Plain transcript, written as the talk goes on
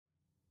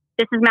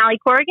This is Mallie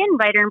Corrigan,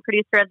 writer and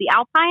producer of The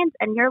Alpines,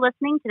 and you're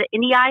listening to the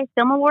IndieEye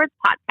Film Awards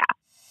podcast.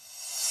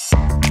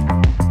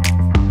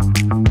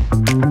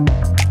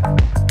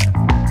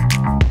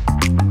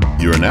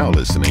 You are now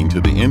listening to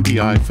the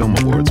IndieEye Film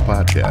Awards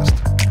podcast.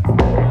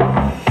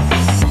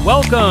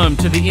 Welcome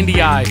to the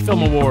IndieEye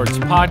Film Awards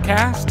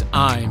podcast.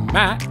 I'm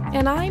Matt.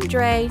 And I'm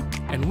Dre.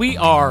 And we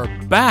are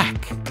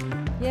back.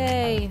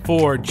 Yay.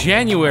 For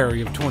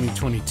January of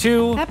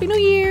 2022. Happy New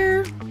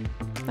Year.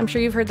 I'm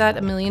sure you've heard that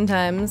a million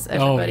times,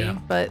 everybody. Oh, yeah.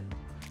 But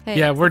hey,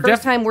 yeah, we're the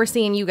first time we're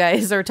seeing you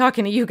guys or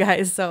talking to you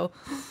guys, so.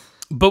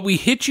 But we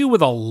hit you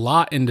with a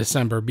lot in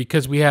December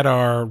because we had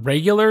our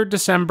regular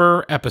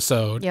December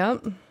episode.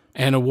 Yep.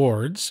 And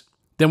awards.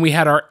 Then we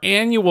had our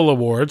annual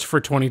awards for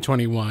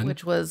 2021.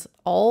 Which was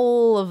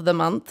all of the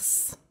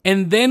months.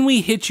 And then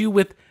we hit you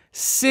with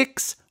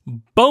 6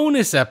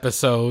 bonus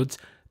episodes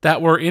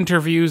that were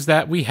interviews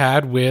that we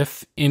had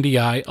with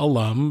IndieEye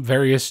alum,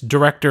 various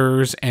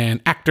directors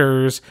and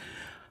actors.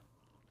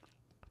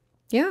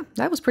 Yeah,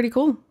 that was pretty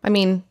cool. I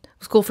mean, it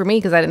was cool for me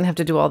because I didn't have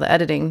to do all the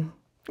editing.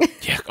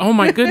 Yeah. Oh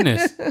my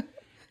goodness.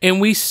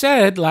 And we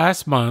said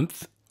last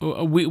month,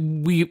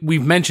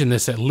 we've mentioned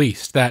this at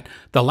least, that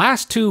the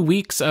last 2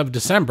 weeks of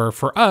December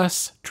for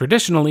us,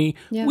 traditionally,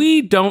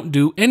 we don't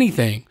do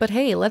anything. But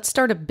hey, let's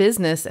start a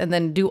business and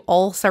then do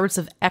all sorts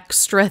of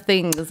extra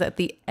things at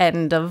the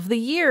end of the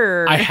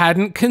year. I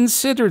hadn't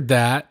considered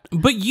that,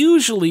 but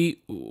usually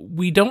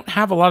we don't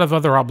have a lot of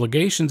other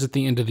obligations at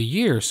the end of the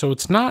year, so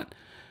it's not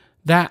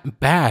that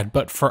bad.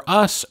 But for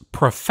us,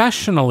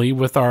 professionally,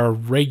 with our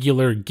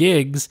regular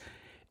gigs,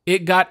 it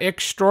got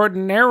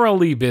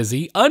extraordinarily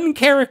busy,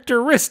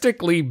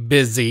 uncharacteristically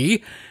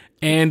busy,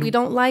 and we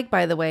don't like,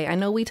 by the way, I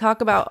know we talk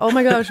about, oh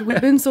my gosh,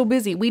 we've been so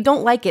busy. We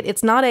don't like it.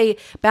 It's not a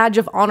badge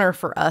of honor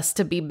for us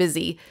to be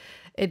busy.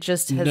 It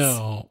just has...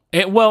 No.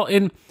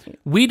 And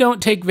we don't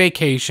take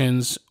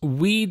vacations.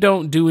 We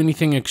don't do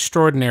anything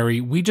extraordinary.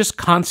 We just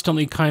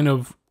constantly kind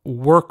of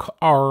work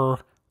our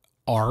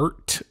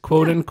art,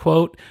 quote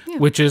unquote,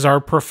 which is our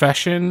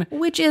profession.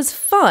 Which is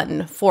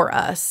fun for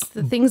us.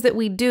 The things that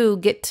we do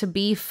get to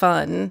be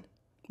fun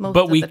most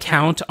But of we the time.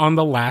 count on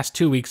the last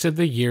 2 weeks of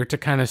the year to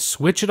kind of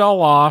switch it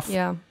all off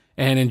and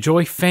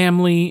enjoy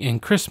family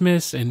and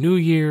Christmas and New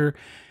Year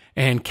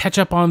and catch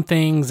up on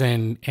things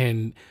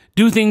and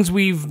do things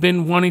we've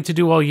been wanting to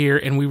do all year,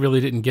 and we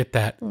really didn't get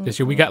that this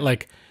year. We got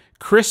like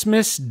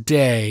Christmas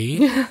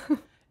Day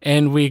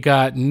and we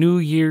got New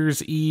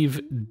Year's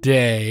Eve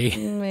Day.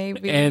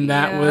 Maybe. And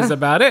that was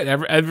about it.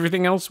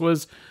 Everything else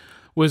was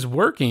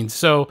working.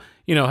 So,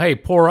 you know, hey,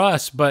 poor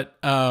us, but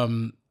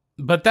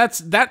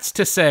that's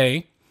to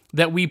say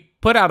that we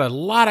put out a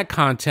lot of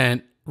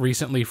content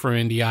recently for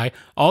IndieEye,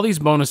 all these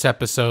bonus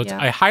episodes.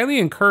 I highly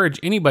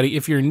encourage anybody,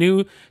 if you're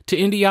new to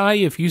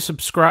IndieEye, if you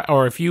subscribe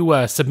or if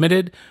you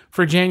submitted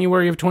for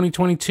January of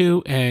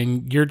 2022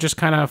 and you're just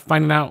kind of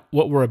finding out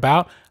what we're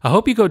about, I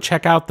hope you go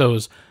check out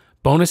those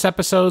bonus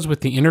episodes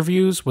with the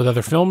interviews with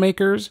other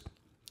filmmakers.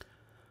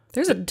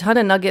 There's a ton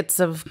of nuggets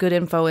of good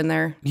info in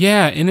there.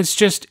 Yeah, and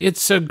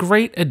it's a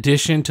great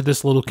addition to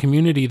this little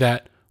community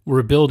that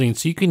we're building.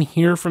 So you can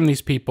hear from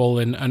these people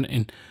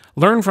and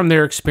learn from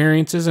their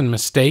experiences and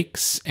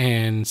mistakes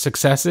and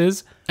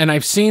successes. And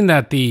I've seen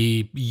that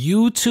the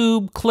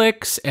YouTube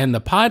clicks and the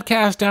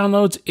podcast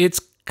downloads, it's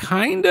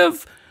kind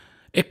of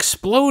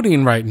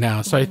exploding right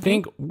now. So I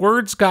think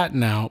word's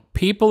gotten out,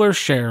 people are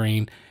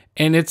sharing,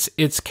 and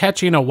it's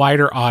catching a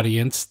wider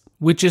audience,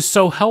 which is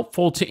so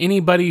helpful to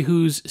anybody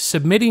who's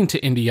submitting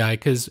to IndieEye,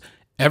 because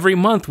every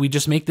month we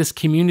just make this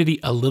community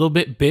a little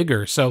bit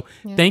bigger. So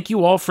thank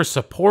you all for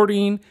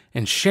supporting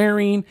and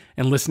sharing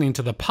and listening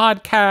to the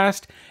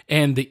podcast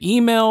and the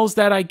emails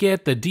that I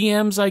get, the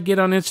DMs I get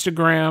on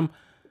Instagram,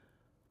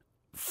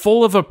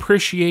 full of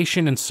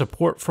appreciation and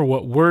support for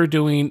what we're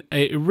doing.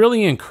 It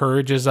really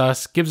encourages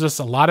us, gives us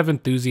a lot of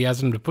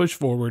enthusiasm to push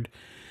forward.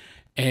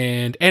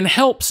 And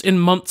helps in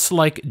months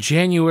like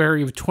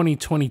January of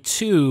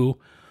 2022,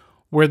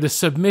 where the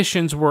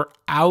submissions were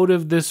out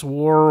of this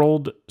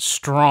world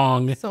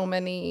strong. So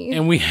many.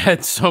 And we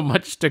had so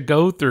much to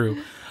go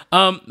through.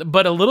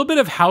 But a little bit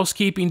of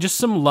housekeeping, just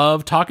some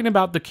love, talking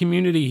about the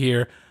community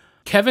here.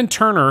 Kevin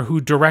Turner,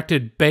 who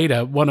directed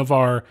Beta, one of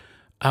our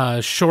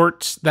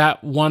shorts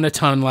that won a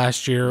ton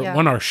last year,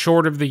 won our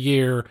short of the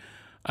year.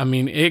 I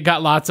mean, it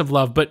got lots of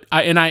love, but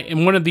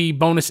in one of the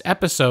bonus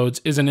episodes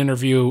is an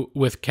interview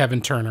with Kevin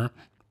Turner.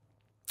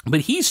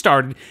 But he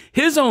started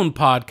his own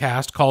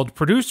podcast called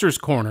Producer's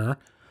Corner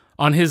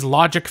on his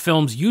Logic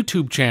Films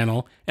YouTube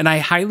channel, and I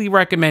highly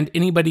recommend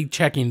anybody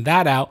checking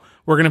that out.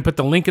 We're going to put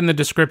the link in the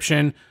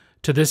description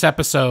to this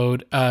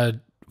episode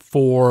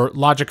for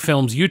Logic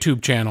Films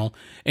YouTube channel,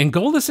 and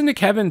go listen to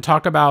Kevin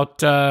talk about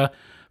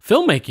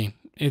filmmaking.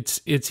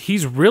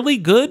 He's really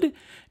good.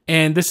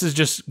 And this is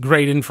just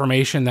great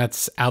information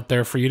that's out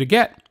there for you to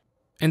get.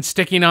 And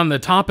sticking on the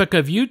topic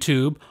of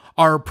YouTube,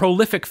 our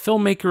prolific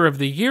filmmaker of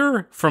the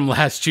year from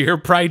last year,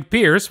 Pryde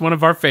Pierce, one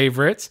of our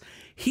favorites,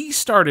 he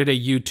started a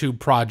YouTube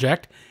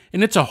project,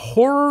 and it's a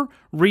horror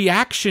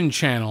reaction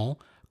channel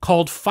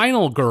called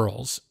Final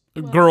Girlz.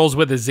 Girls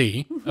with a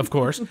Z, of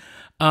course.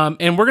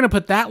 And we're going to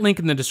put that link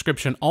in the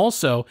description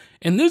also.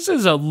 And this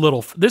is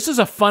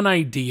a fun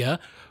idea.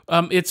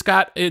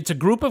 It's a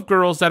group of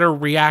girls that are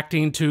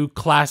reacting to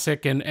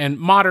classic and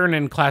modern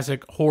and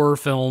classic horror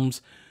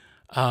films.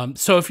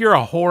 So if you're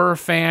a horror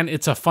fan,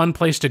 it's a fun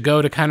place to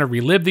go to kind of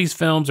relive these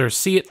films or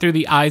see it through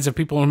the eyes of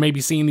people who are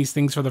maybe seeing these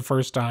things for the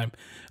first time.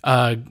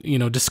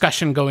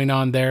 Discussion going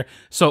on there.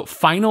 So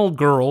Final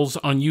Girlz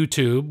on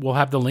YouTube, we'll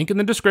have the link in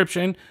the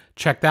description.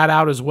 Check that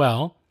out as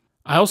well.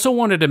 I also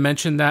wanted to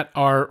mention that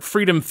our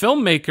Freedom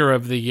Filmmaker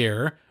of the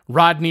Year,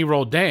 Rodney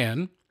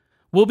Roldan,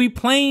 will be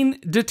playing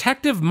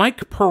Detective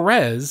Mike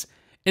Perez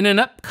in an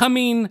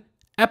upcoming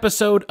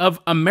episode of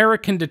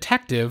American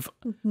Detective,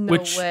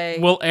 which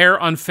will air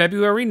on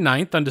February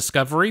 9th on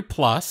Discovery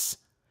Plus.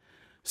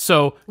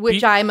 So,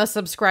 which I'm a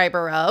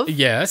subscriber of.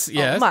 Yes.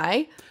 Oh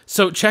my.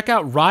 So check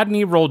out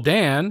Rodney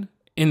Roldan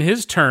in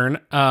his turn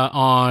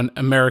on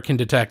American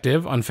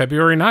Detective on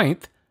February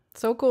 9th.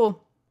 So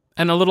cool.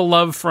 And a little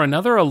love for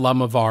another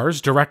alum of ours,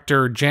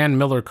 director Jan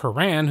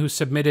Miller-Curran, who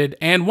submitted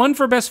and won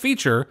for Best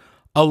Feature,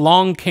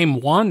 Along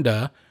Came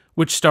Wanda,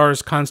 which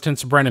stars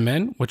Constance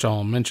Brenneman, which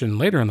I'll mention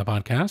later in the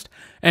podcast,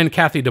 and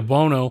Kathy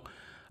DeBono.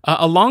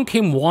 Along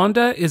Came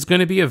Wanda is going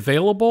to be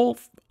available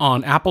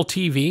on Apple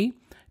TV,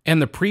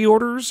 and the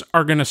pre-orders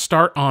are going to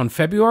start on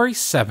February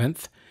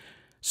 7th.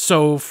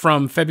 So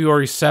from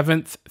February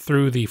 7th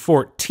through the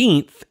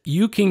 14th,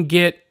 you can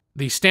get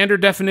the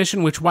standard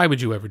definition, which why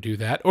would you ever do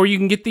that? Or you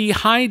can get the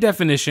high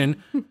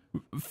definition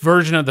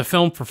version of the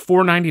film for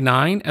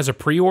 $4.99 as a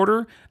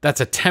pre-order. That's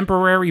a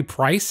temporary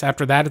price.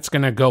 After that, it's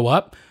going to go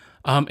up.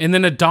 And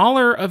then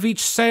 $1 of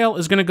each sale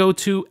is going to go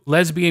to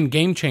Lesbian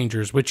Game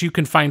Changers, which you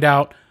can find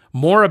out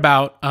more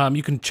about.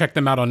 You can check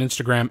them out on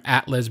Instagram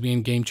at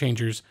Lesbian Game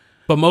Changers.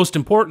 But most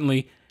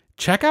importantly,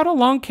 check out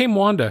Along Came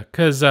Wanda,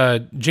 because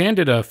Jan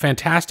did a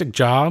fantastic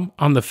job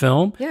on the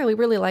film. Yeah, we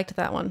really liked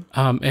that one.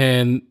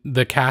 And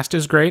the cast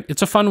is great.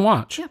 It's a fun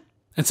watch. Yeah.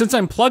 And since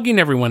I'm plugging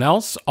everyone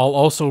else, I'll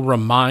also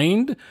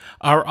remind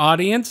our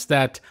audience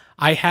that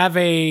I have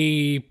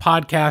a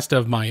podcast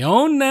of my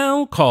own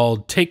now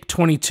called Take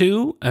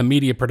 22, a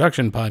media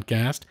production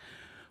podcast,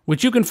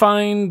 which you can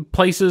find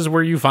places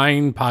where you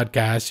find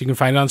podcasts. You can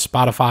find it on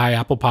Spotify,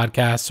 Apple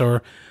Podcasts,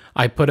 or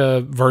I put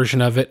a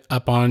version of it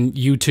up on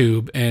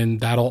YouTube,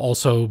 and that'll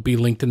also be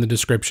linked in the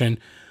description.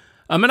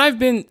 And I've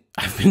been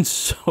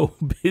so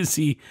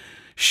busy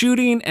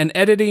shooting and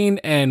editing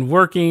and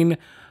working,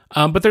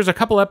 but there's a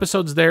couple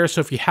episodes there,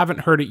 so if you haven't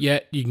heard it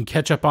yet, you can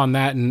catch up on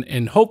that,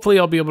 and hopefully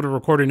I'll be able to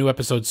record a new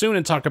episode soon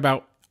and talk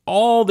about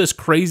all this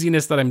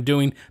craziness that I'm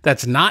doing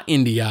that's not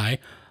IndieEye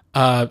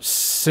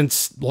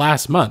since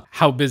last month,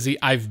 how busy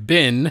I've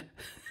been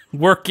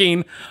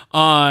working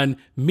on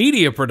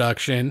media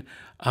production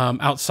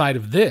outside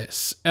of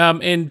this.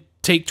 And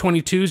Take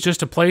 22 is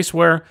just a place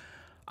where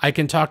I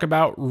can talk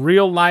about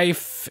real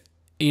life,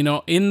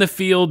 in the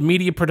field,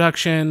 media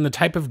production, the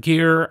type of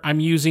gear I'm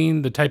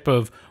using, the type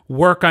of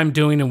work I'm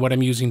doing and what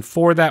I'm using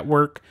for that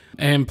work,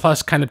 and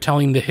plus kind of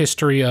telling the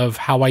history of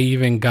how I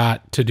even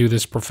got to do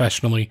this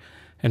professionally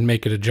and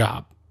make it a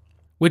job.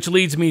 Which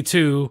leads me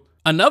to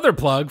another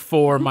plug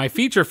for my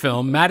feature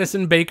film,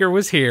 Madison Baker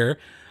Was Here,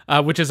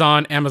 which is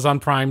on Amazon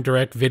Prime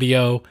Direct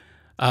Video.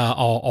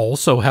 I'll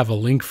also have a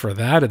link for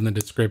that in the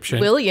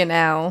description. Will you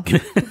now?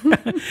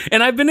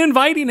 And I've been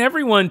inviting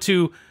everyone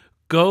to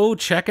go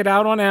check it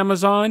out on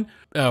Amazon,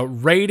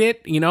 rate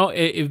it.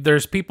 If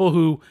there's people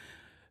who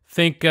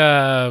think,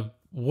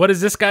 what is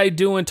this guy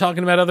doing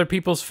talking about other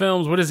people's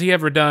films? What has he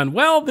ever done?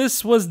 Well,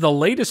 this was the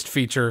latest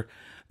feature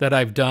that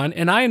I've done,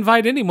 and I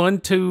invite anyone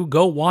to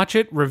go watch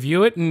it,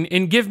 review it,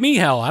 and give me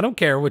hell. I don't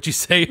care what you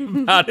say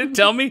about it.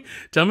 Tell me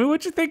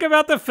what you think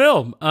about the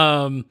film.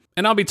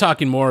 And I'll be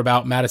talking more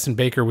about Madison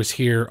Baker Was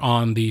Here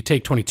on the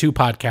Take 22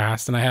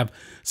 podcast, and I have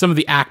some of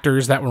the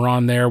actors that were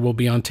on there will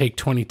be on Take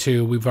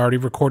 22. We've already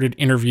recorded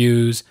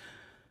interviews,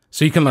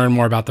 so you can learn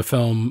more about the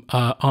film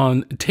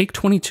on Take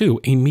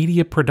 22, a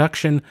media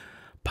production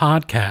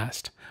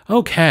podcast.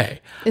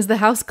 Okay. Is the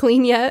house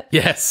clean yet?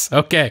 Yes.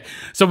 Okay.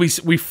 So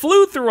we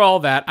flew through all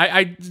that.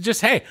 I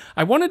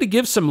wanted to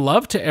give some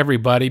love to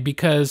everybody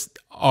because,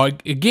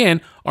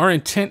 again, our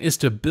intent is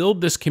to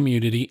build this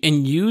community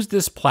and use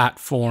this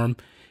platform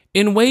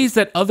in ways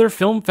that other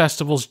film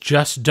festivals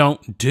just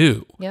don't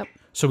do. Yep.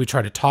 So we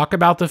try to talk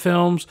about the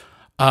films.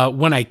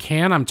 When I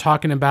can, I'm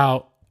talking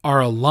about our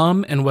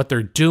alum and what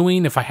they're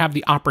doing. If I have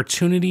the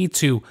opportunity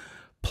to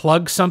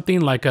plug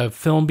something like a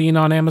film being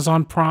on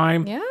Amazon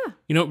Prime,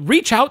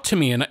 reach out to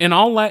me and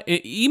I'll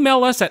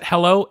email us at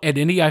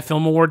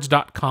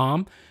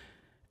hello@IndieEyeFilmAwards.com.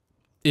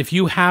 If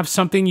you have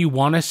something you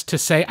want us to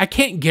say, I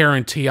can't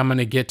guarantee I'm going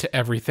to get to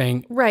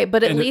everything. Right,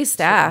 but at least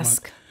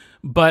ask.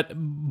 But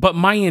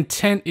my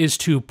intent is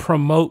to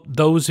promote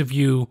those of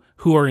you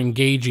who are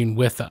engaging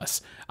with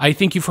us. I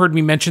think you've heard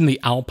me mention the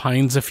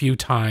Alpines a few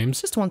times.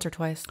 Just once or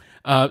twice.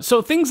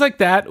 So things like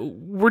that,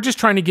 we're just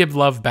trying to give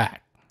love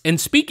back. And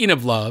speaking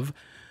of love,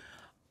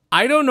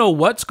 I don't know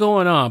what's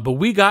going on, but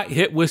we got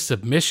hit with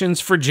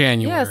submissions for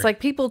January. Yeah, it's like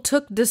people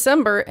took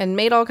December and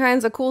made all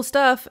kinds of cool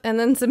stuff and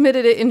then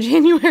submitted it in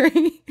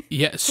January.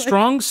 Yeah,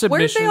 strong submissions.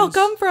 Where did they all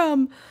come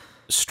from?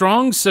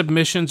 Strong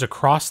submissions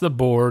across the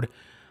board.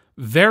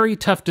 Very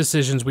tough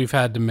decisions we've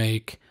had to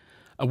make.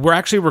 We're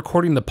actually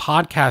recording the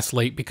podcast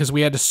late because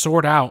we had to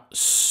sort out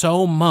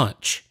so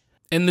much.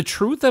 And the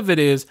truth of it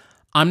is,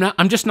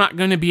 I'm just not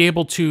going to be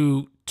able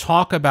to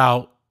talk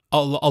about a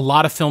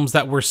lot of films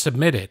that were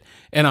submitted.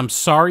 And I'm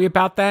sorry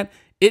about that.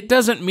 It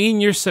doesn't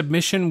mean your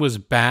submission was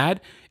bad.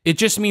 It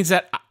just means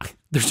that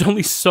there's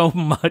only so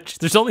much.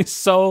 There's only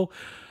so...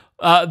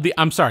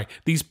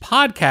 these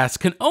podcasts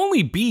can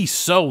only be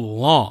so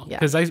long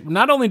because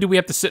not only do we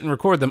have to sit and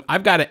record them,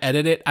 I've got to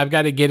edit it, I've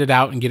got to get it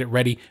out and get it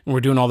ready, and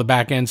we're doing all the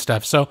back end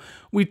stuff. So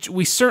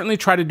we certainly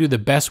try to do the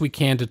best we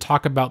can to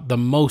talk about the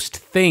most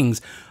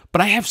things, but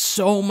I have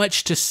so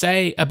much to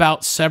say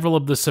about several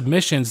of the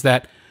submissions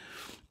that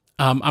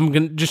I'm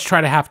going to just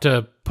try to have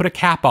to put a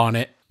cap on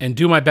it and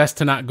do my best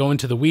to not go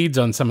into the weeds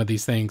on some of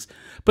these things.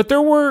 But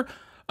there were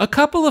a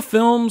couple of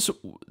films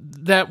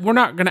that we're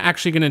not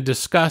actually going to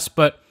discuss,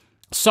 but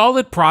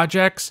solid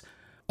projects,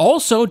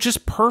 also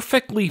just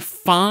perfectly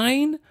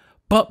fine,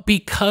 but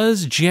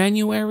because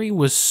January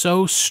was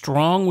so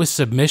strong with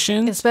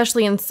submissions,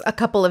 especially in a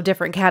couple of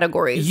different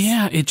categories.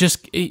 Yeah,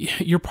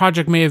 your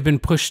project may have been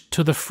pushed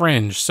to the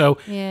fringe. So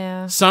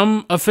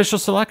some official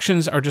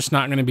selections are just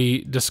not going to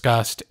be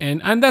discussed.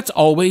 And that's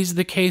always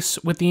the case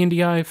with the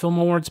IndieEye Film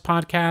Awards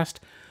podcast.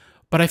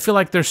 But I feel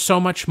like there's so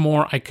much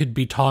more I could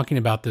be talking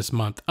about this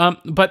month.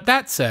 But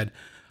that said,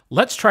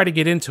 let's try to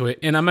get into it.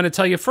 And I'm going to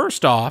tell you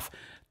first off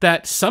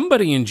that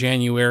somebody in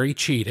January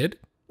cheated.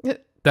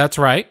 That's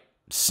right.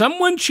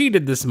 Someone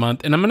cheated this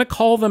month, and I'm going to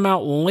call them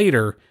out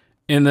later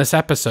in this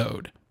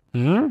episode.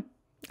 I'm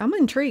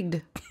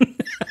intrigued.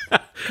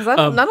 Because I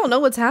don't know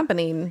what's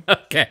happening.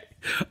 Okay.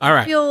 All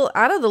right. I feel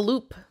out of the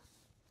loop.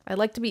 I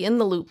like to be in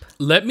the loop.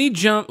 Let me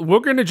jump. We're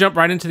going to jump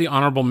right into the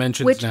honorable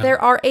mentions Which now.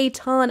 There are a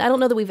ton. I don't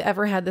know that we've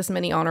ever had this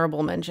many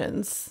honorable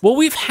mentions. Well,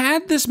 we've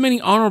had this many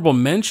honorable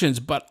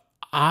mentions, but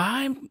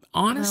I'm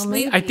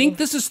honestly, I think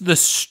this is the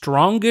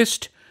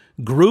strongest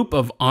group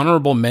of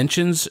honorable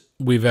mentions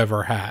we've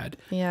ever had.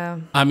 Yeah.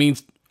 I mean,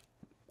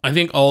 I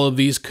think all of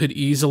these could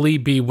easily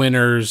be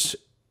winners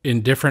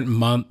in different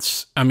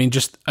months. I mean,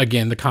 just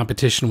again, the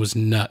competition was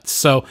nuts.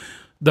 So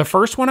the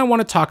first one I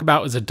want to talk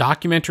about is a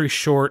documentary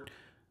short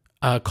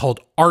called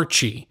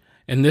Archie,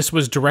 and this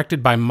was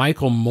directed by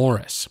Michael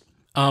Morris.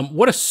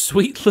 What a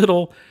sweet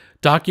little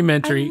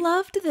documentary. I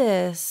loved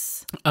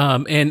this.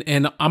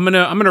 And I'm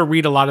gonna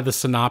read a lot of the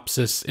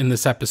synopsis in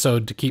this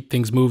episode to keep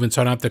things moving,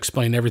 so I don't have to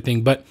explain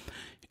everything. But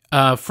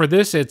for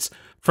this, it's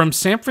from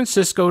San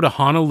Francisco to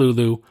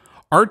Honolulu.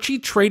 Archie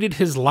traded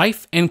his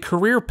life and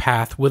career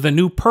path with a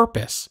new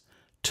purpose: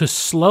 to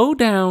slow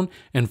down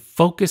and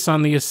focus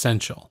on the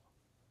essential.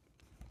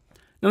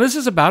 Now, this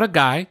is about a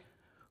guy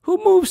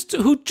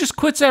who just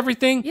quits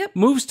everything,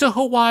 moves to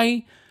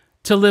Hawaii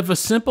to live a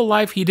simple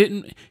life.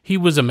 He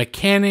was a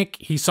mechanic.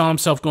 He saw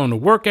himself going to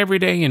work every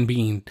day and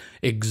being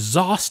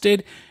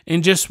exhausted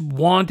and just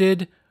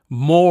wanted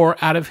more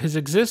out of his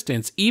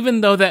existence,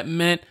 even though that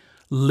meant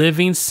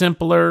living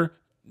simpler,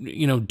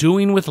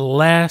 doing with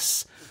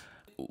less.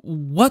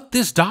 What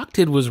this doc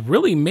did was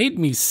really made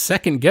me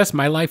second guess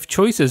my life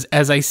choices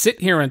as I sit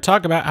here and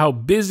talk about how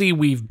busy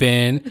we've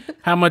been,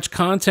 how much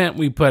content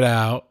we put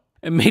out.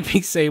 It made me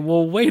say,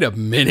 well, wait a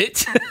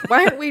minute.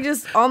 Why aren't we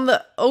just on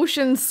the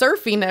ocean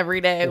surfing every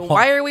day?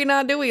 Why are we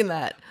not doing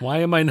that? Why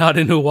am I not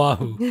in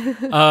Oahu?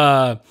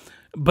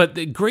 But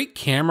the great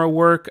camera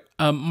work.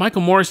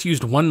 Michael Morris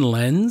used one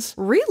lens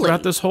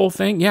throughout this whole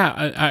thing. Yeah,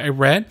 I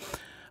read.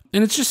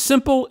 And it's just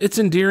simple. It's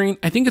endearing.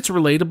 I think it's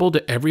relatable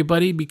to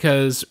everybody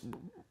because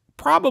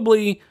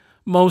probably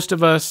most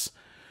of us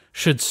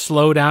should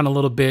slow down a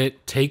little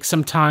bit, take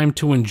some time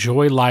to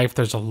enjoy life.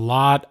 There's a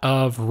lot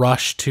of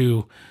rush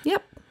to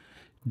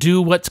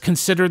do what's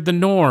considered the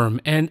norm.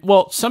 And,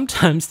 well,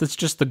 sometimes that's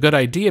just the good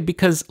idea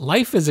because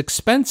life is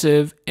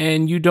expensive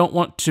and you don't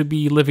want to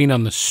be living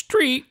on the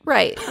street.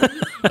 Right.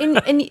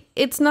 and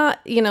it's not,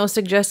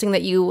 suggesting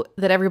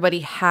that everybody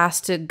has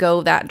to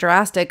go that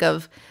drastic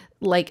of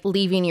like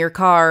leaving your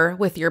car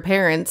with your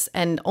parents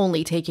and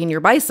only taking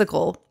your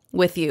bicycle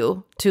with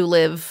you to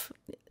live,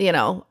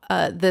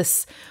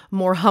 this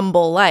more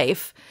humble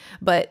life.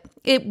 But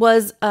it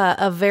was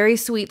a very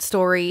sweet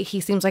story. He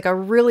seems like a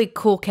really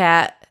cool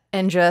cat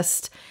and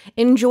just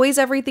enjoys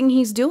everything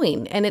he's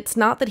doing. And it's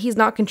not that he's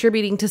not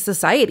contributing to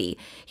society.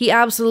 He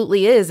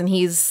absolutely is. And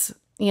he's,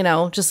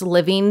 just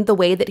living the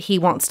way that he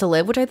wants to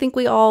live, which I think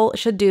we all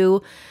should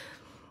do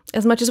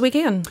as much as we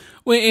can.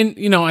 Well,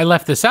 and, I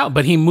left this out,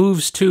 but he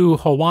moves to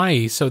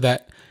Hawaii so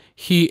that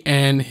he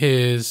and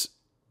his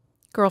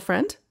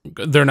girlfriend,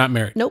 they're not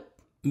married. Nope.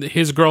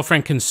 His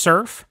girlfriend can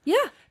surf. Yeah.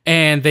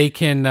 And they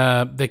can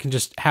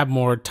just have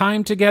more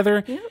time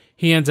together. Yeah.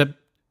 He ends up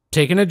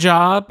taking a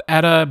job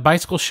at a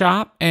bicycle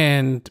shop,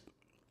 and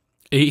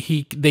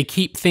They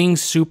keep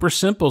things super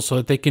simple so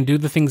that they can do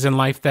the things in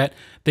life that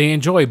they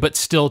enjoy, but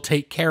still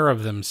take care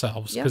of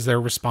themselves because they're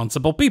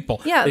responsible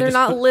people. Yeah, they're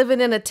not living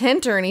in a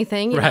tent or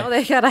anything. You know,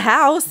 they got a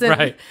house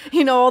and,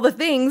 you know, all the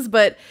things.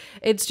 But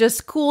it's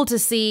just cool to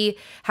see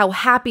how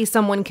happy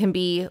someone can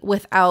be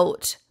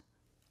without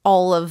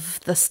all of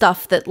the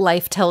stuff that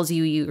life tells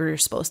you you're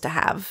supposed to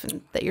have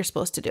and that you're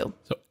supposed to do.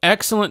 So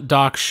excellent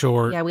doc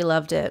short. Yeah, we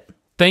loved it.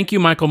 Thank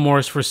you, Michael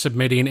Morris, for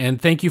submitting, and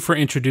thank you for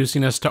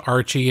introducing us to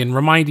Archie and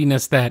reminding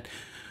us that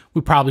we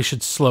probably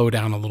should slow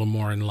down a little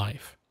more in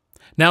life.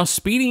 Now,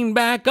 speeding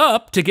back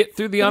up to get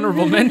through the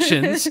honorable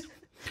mentions,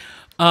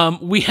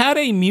 we had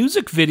a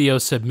music video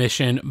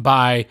submission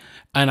by,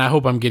 and I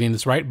hope I'm getting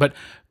this right, but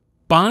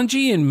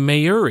Bonji and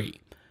Mayuri.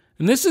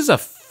 And this is a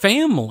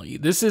family.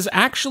 This is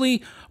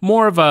actually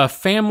more of a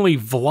family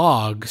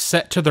vlog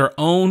set to their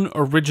own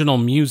original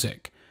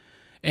music.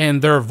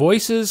 And their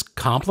voices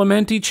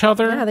complement each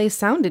other. Yeah, they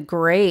sounded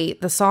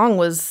great. The song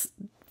was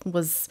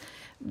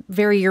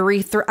very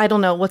urethra. I don't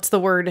know what's the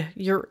word.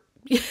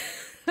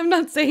 I'm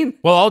not saying.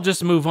 Well, I'll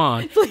just move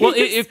on. Please. Well,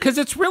 because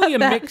it's really a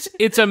mix.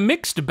 It's a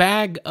mixed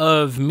bag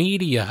of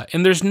media,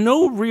 and there's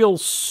no real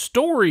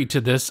story to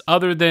this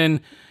other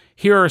than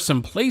here are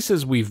some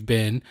places we've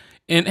been.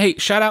 And hey,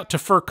 shout out to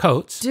Fur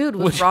Coats. Dude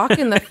was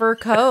rocking the fur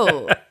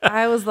coat.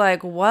 I was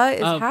like, what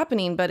is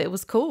happening? But it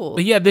was cool.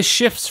 But yeah, this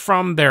shifts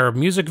from their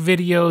music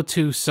video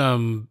to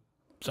some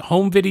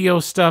home video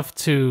stuff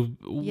to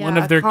one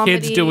of their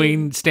kids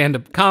doing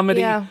stand-up comedy.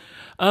 Yeah.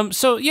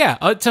 So yeah,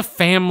 it's a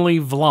family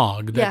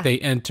vlog that they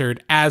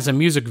entered as a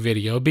music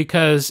video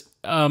because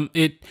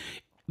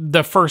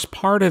the first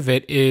part of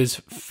it is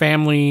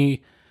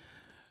family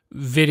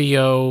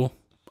video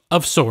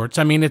of sorts.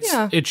 I mean,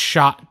 it's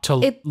shot to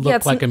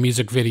look like a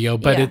music video,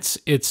 but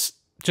it's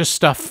just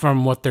stuff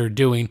from what they're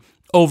doing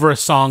over a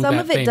song that they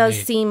made. Some of it does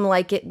seem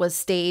like it was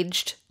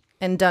staged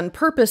and done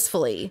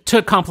purposefully.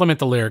 To complement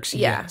the lyrics,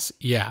 yes.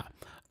 Yeah.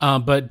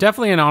 But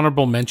definitely an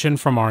honorable mention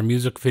from our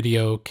music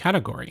video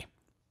category.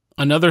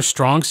 Another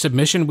strong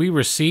submission we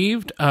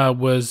received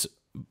was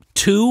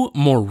To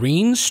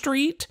Maureen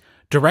Street,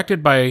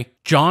 directed by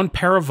John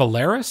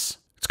Paravaleris.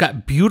 It's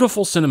got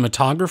beautiful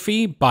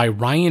cinematography by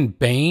Ryan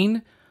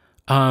Bain.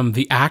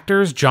 The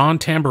actors, John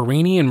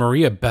Tamburini and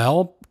Maria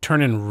Bell,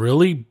 turn in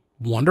really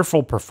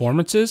wonderful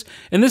performances.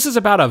 And this is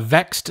about a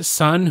vexed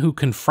son who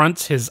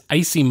confronts his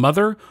icy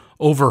mother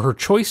over her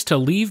choice to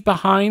leave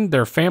behind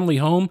their family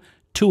home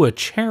to a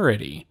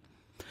charity.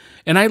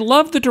 And I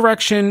love the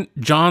direction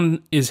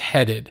John is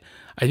headed.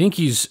 I think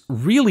he's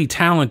really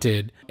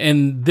talented,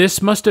 and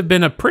this must have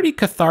been a pretty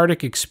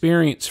cathartic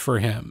experience for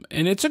him.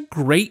 And it's a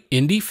great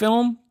indie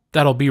film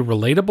that'll be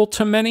relatable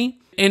to many.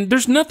 And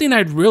there's nothing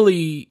I'd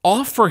really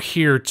offer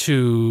here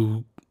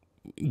to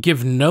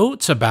give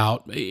notes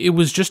about. It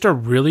was just a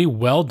really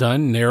well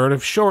done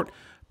narrative short.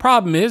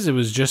 Problem is, it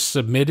was just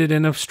submitted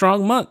in a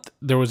strong month.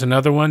 There was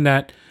another one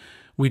that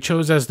we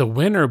chose as the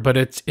winner, but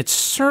it's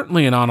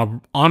certainly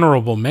an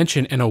honorable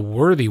mention and a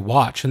worthy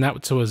watch. And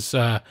that was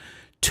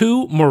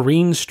To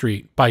Maureen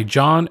Street by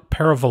John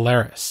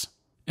Paravaleris.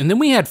 And then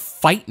we had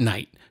Fight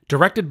Night,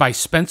 directed by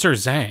Spencer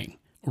Zhang.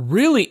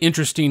 Really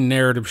interesting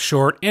narrative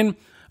short. And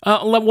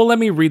let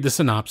me read the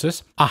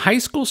synopsis. A high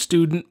school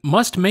student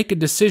must make a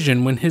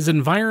decision when his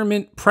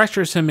environment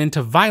pressures him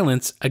into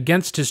violence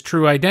against his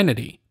true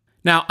identity.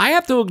 Now, I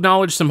have to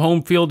acknowledge some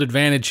home field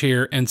advantage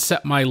here and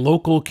set my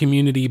local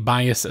community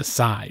bias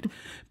aside,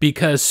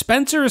 because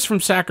Spencer is from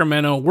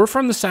Sacramento, we're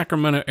from the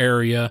Sacramento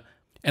area,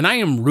 and I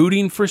am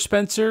rooting for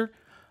Spencer.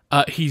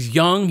 He's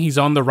young, he's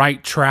on the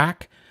right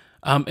track,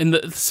 and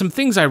some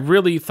things I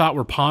really thought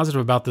were positive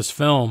about this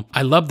film.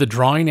 I love the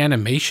drawing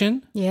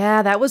animation.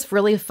 Yeah, that was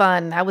really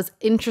fun. That was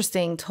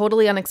interesting,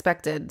 totally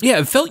unexpected. Yeah,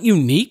 it felt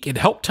unique, it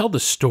helped tell the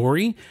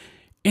story,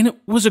 and it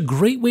was a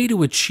great way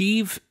to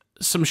achieve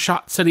some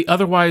shots that he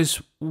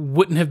otherwise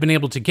wouldn't have been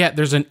able to get.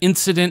 There's an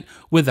incident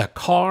with a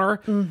car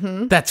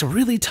that's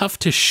really tough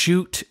to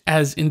shoot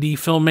as indie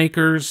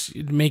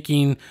filmmakers,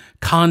 making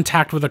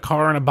contact with a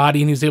car and a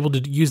body, and he's able to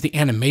use the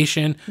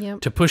animation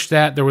to push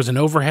that. There was an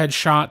overhead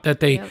shot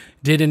that they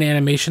did in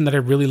animation that I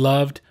really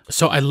loved.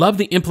 So I love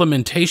the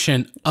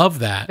implementation of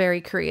that. Very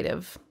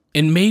creative.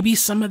 And maybe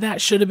some of that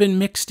should have been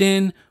mixed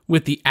in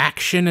with the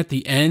action at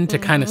the end to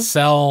kind of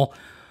sell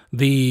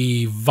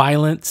the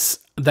violence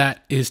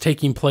that is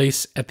taking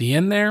place at the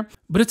end there.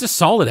 But it's a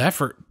solid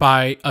effort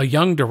by a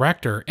young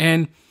director.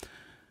 And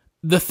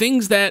the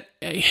things that,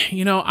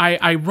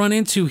 I run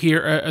into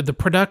here, the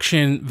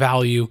production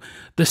value,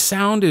 the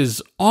sound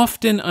is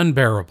often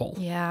unbearable.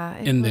 Yeah,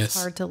 it was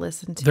hard to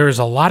listen to. There's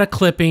a lot of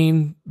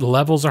clipping. The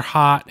levels are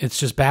hot. It's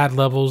just bad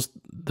levels.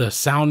 The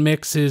sound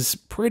mix is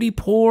pretty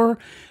poor.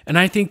 And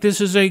I think this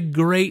is a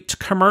great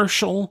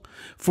commercial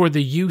for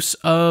the use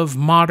of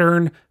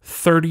modern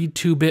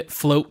 32-bit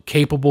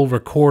float-capable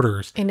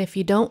recorders. And if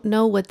you don't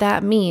know what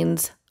that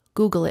means,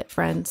 Google it,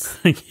 friends.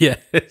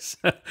 Yes.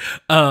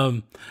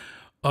 Or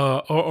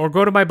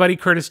go to my buddy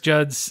Curtis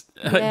Judd's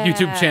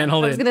YouTube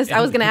channel.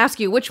 I was gonna ask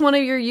you, which one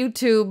of your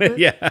YouTube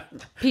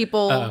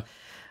people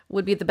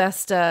would be the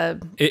best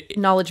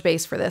knowledge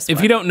base for this.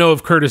 If you don't know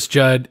of Curtis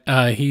Judd,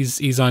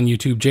 he's on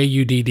YouTube,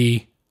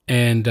 JUDD,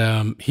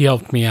 and he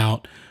helped me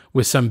out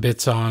with some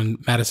bits on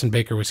Madison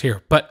Baker Was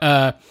Here. But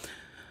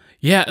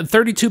yeah,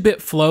 32-bit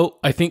float,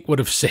 I think, would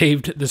have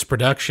saved this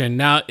production.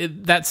 Now,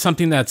 that's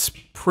something that's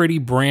pretty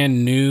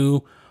brand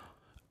new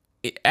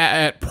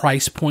at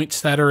price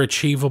points that are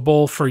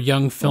achievable for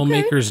young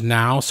filmmakers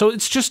now. So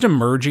it's just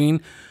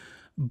emerging,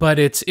 but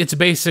it's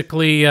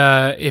basically,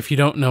 if you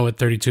don't know what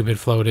 32-bit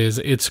float is,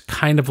 it's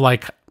kind of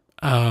like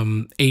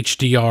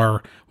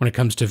HDR when it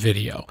comes to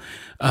video.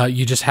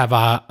 You just have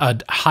a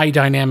high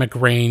dynamic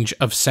range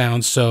of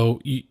sound, so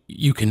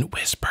you can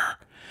whisper.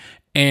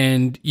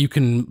 And you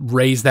can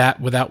raise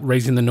that without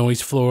raising the noise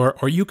floor,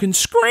 or you can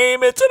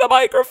scream into the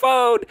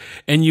microphone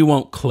and you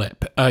won't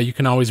clip. You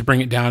can always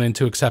bring it down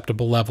into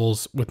acceptable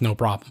levels with no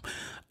problem.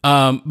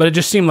 But it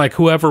just seemed like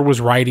whoever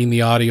was writing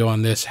the audio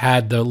on this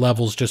had the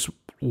levels just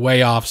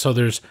way off. So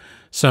there's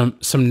some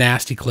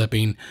nasty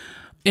clipping.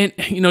 And,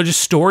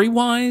 just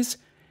story-wise,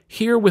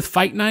 here with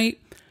Fight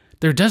Night,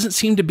 there doesn't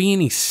seem to be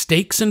any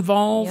stakes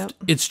involved. Yep.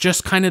 It's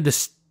just kind of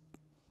this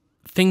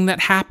thing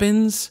that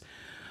happens.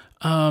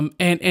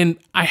 And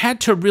I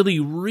had to really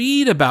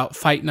read about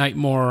Fight Night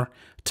more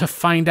to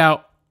find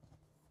out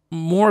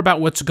more about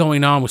what's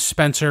going on with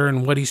Spencer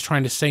and what he's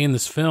trying to say in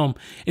this film.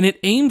 And it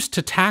aims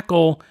to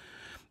tackle,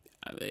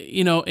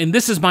 and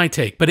this is my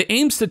take, but it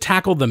aims to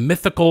tackle the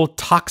mythical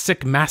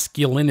toxic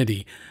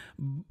masculinity,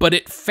 but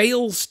it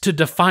fails to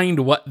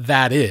define what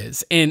that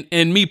is. And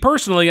me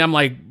personally, I'm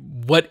like,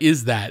 what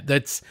is that?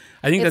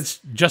 I think that's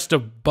just a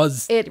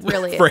buzz it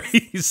really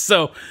phrase. Is.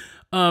 So,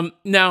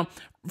 now,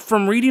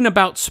 from reading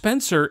about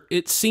Spencer,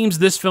 it seems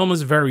this film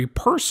is very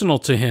personal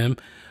to him,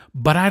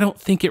 but I don't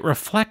think it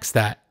reflects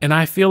that. And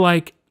I feel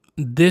like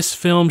this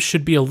film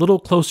should be a little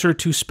closer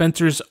to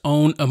Spencer's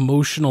own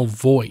emotional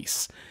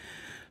voice.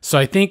 So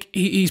I think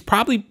he's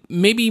probably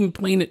maybe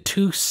playing it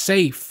too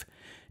safe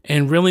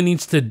and really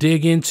needs to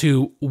dig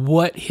into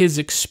what his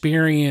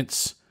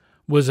experience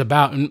was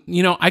about. And,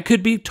 I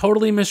could be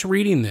totally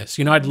misreading this.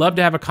 I'd love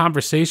to have a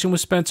conversation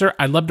with Spencer.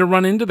 I'd love to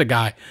run into the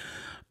guy.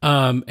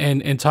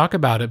 And talk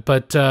about it.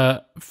 But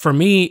for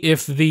me,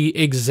 if the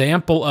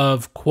example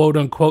of quote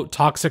unquote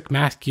toxic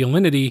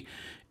masculinity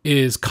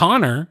is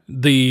Connor,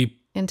 the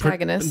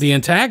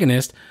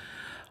antagonist,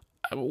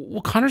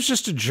 well, Connor's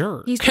just a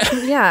jerk.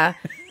 Yeah.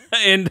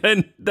 and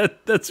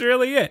that's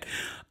really it.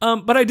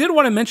 But I did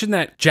want to mention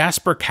that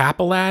Jasper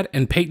Capelad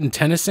and Peyton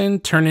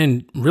Tennyson turn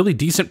in really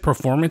decent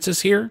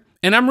performances here.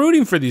 And I'm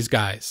rooting for these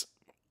guys.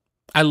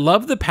 I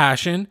love the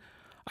passion.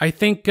 I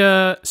think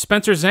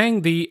Spencer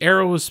Zhang, the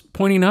arrow is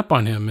pointing up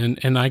on him,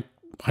 and I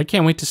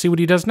can't wait to see what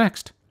he does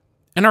next.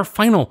 And our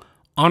final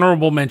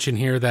honorable mention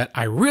here that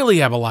I really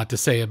have a lot to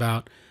say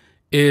about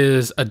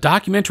is a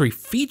documentary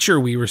feature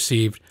we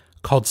received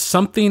called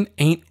Something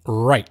Ain't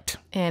Right.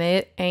 And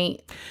it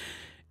ain't.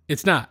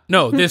 It's not.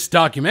 No, this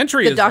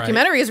documentary is right. The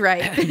documentary is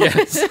right.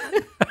 Yes.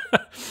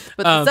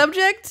 But the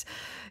subject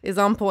is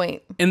on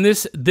point. And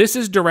this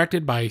is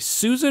directed by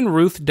Susan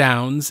Ruth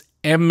Downs,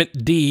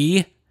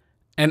 MD,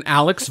 and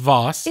Alex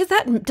Voss. Does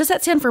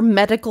that stand for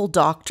medical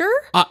doctor?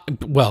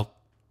 Well.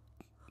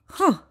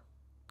 Huh.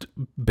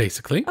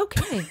 Basically.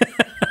 Okay.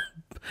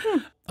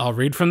 I'll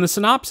read from the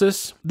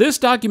synopsis. This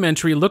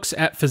documentary looks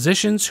at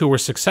physicians who were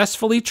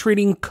successfully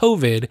treating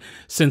COVID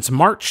since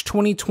March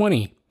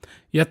 2020.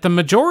 Yet the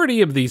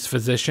majority of these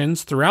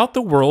physicians throughout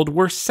the world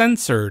were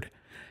censored.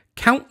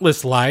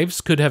 Countless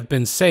lives could have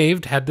been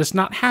saved had this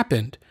not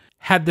happened.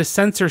 Had the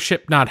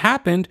censorship not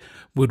happened,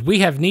 would we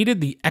have needed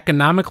the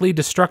economically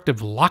destructive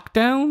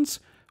lockdowns?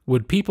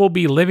 Would people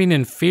be living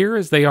in fear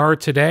as they are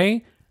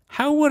today?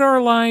 How would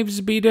our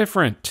lives be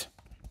different?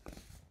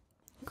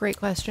 Great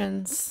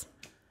questions.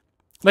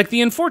 Like,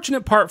 the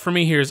unfortunate part for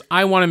me here is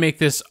I want to make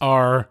this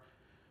our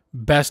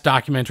best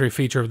documentary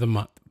feature of the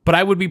month. But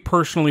I would be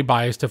personally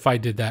biased if I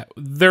did that.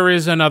 There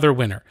is another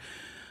winner.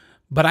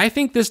 But I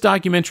think this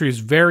documentary is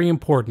very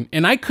important,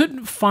 and I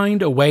couldn't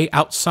find a way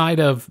outside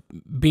of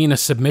being a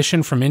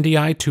submission from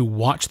IndieEye to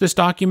watch this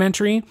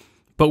documentary,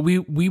 but we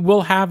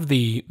will have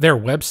their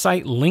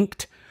website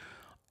linked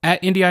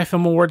at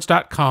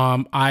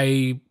IndieEyeFilmAwards.com.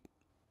 I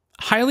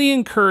highly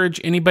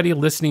encourage anybody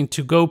listening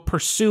to go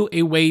pursue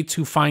a way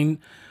to find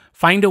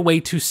a way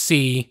to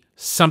see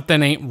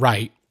Something Ain't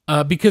Right,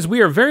 because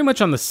we are very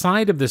much on the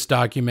side of this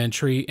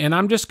documentary, and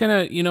I'm just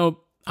gonna,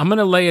 I'm going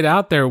to lay it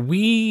out there. How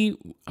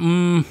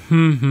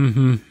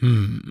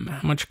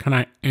much can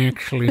I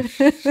actually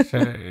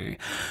say?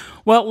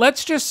 Well,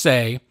 let's just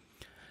say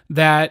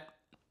that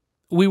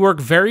we work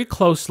very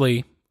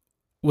closely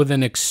with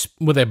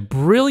a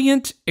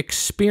brilliant,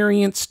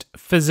 experienced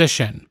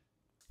physician.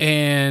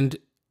 And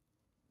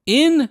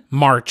in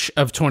March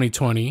of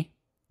 2020,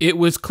 it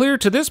was clear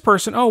to this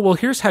person, oh, well,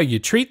 here's how you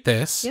treat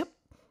this. Yep.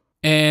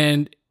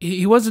 And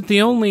he wasn't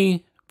the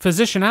only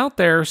physician out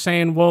there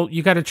saying, well,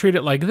 you got to treat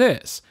it like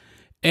this.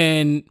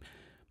 And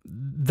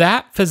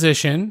that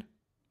physician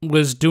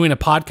was doing a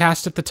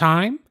podcast at the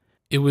time.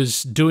 It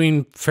was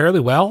doing fairly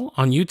well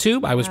on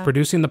YouTube. I was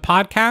producing the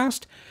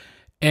podcast,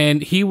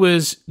 And he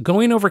was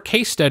going over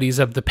case studies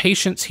of the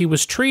patients he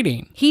was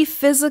treating. He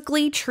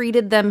physically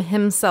treated them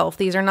himself.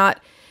 These are not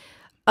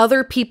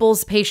other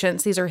people's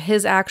patients. These are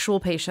his actual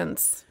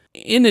patients.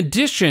 In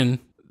addition,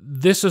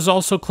 this is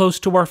also close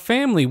to our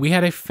family. We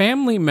had a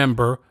family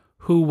member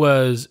who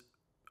was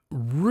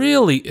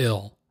really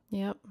ill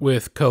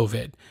with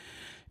COVID.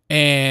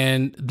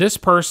 And this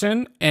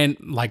person, and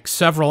like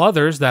several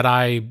others that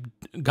I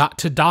got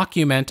to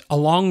document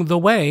along the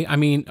way, I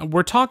mean,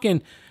 we're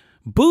talking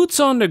boots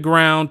on the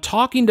ground,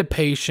 talking to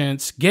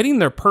patients, getting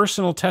their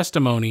personal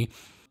testimony.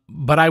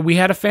 But we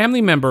had a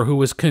family member who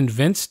was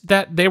convinced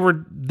that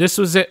this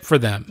was it for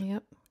them.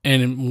 Yep.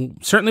 And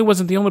it certainly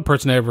wasn't the only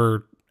person I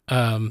ever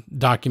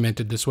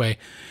documented this way.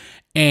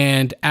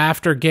 And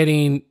after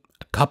getting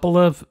a couple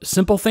of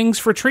simple things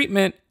for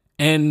treatment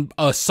and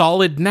a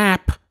solid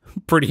nap,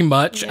 pretty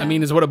much, I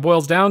mean, is what it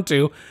boils down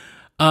to,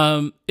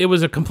 it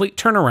was a complete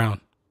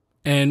turnaround.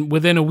 And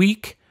within a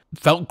week,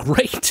 felt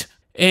great.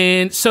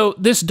 And so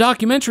this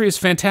documentary is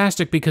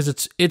fantastic because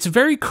it's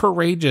very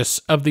courageous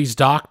of these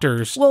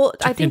doctors. Well,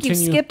 I think you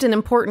skipped an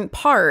important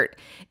part,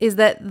 is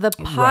that the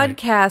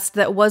podcast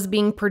that was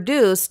being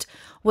produced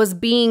was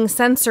being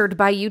censored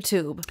by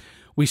YouTube.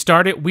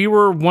 We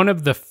were one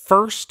of the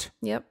first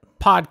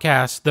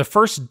podcasts, the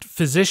first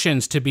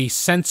physicians to be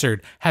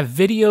censored, have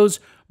videos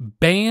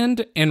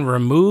banned and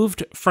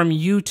removed from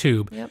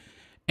YouTube. Yep.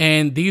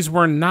 And these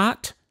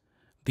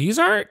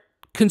aren't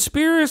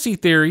conspiracy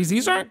theories.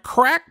 These aren't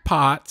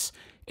crackpots.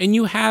 And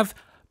you have,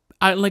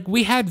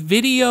 we had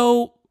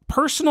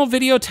personal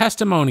video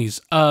testimonies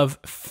of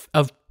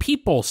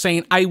people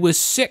saying, I was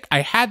sick,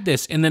 I had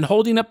this, and then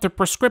holding up the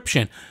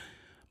prescription.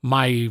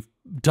 My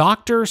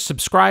doctor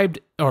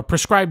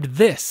prescribed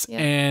this,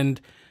 and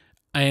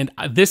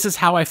this is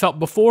how I felt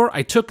before.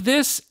 I took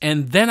this,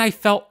 and then I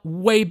felt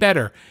way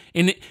better.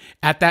 And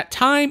at that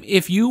time,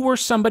 if you were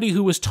somebody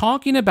who was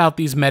talking about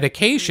these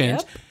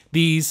medications,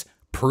 these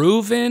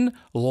proven,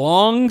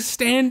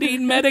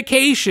 long-standing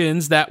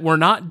medications that were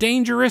not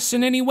dangerous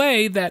in any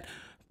way, that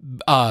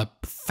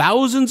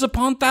thousands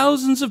upon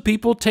thousands of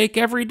people take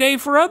every day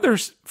for other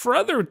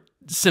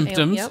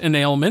symptoms and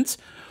ailments,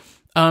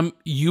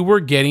 you were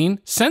getting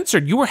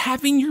censored. You were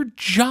having your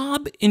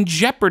job in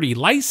jeopardy.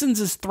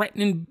 Licenses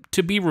threatening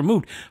to be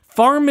removed.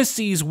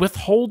 Pharmacies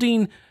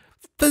withholding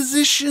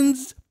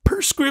physicians'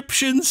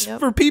 prescriptions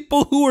for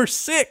people who are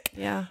sick.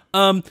 Yeah.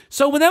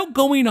 So without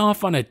going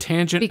off on a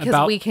tangent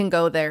because we can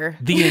go there.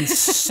 The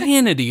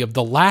insanity of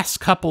the last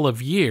couple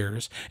of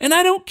years, and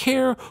I don't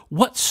care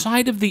what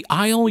side of the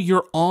aisle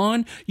you're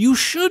on, you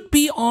should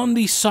be on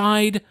the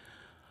side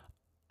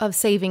of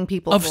saving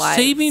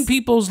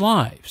people's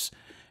lives.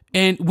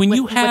 And when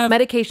you have with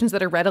medications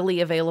that are readily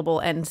available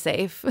and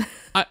safe.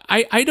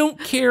 I don't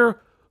care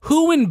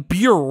who in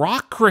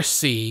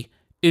bureaucracy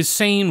is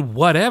saying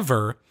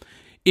whatever.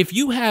 If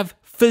you have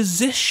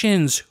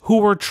physicians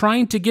who are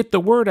trying to get the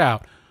word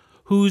out,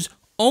 whose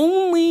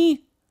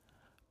only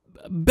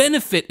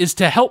benefit is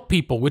to help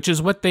people, which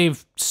is what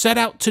they've set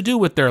out to do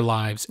with their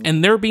lives,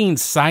 and they're being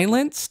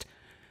silenced,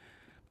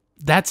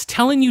 that's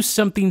telling you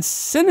something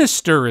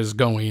sinister is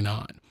going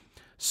on.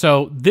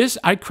 So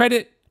I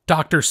credit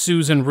Dr.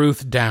 Susan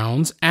Ruth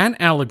Downs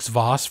and Alex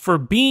Voss for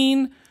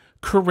being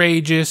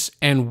courageous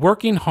and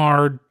working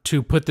hard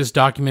to put this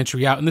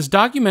documentary out. And this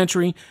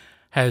documentary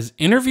has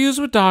interviews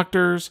with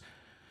doctors,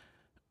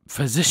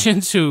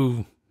 physicians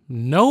who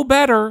know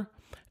better,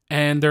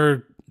 and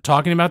they're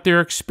talking about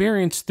their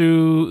experience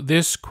through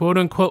this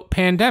quote-unquote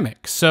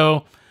pandemic.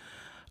 So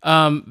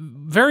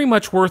very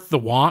much worth the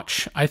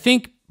watch. I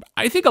think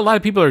a lot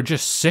of people are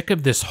just sick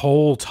of this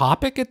whole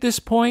topic at this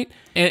point,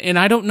 and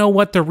I don't know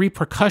what the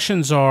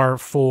repercussions are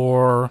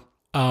for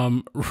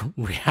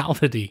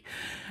reality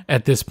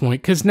at this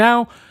point, because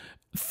now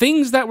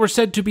things that were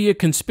said to be a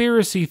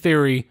conspiracy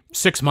theory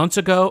 6 months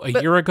ago,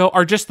 a year ago,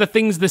 are just the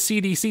things the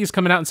CDC is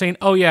coming out and saying,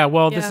 oh yeah,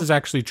 well, this is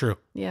actually true.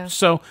 Yeah.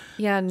 So,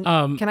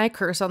 can I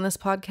curse on this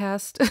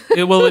podcast?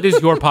 It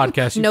is your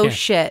podcast. You no can.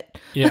 Shit.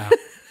 Yeah.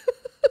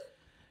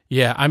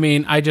 Yeah, I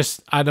mean, I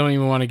don't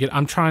even want to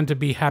I'm trying to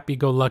be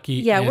happy-go-lucky.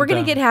 Yeah, we're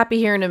going to get happy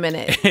here in a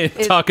minute.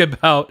 Talk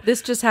about...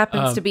 This just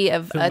happens to be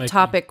a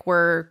topic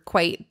we're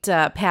quite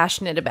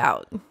passionate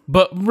about.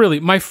 But really,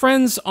 my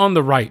friends on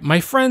the right,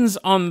 my friends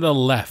on the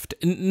left,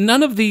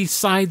 none of these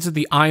sides of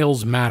the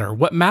aisles matter.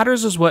 What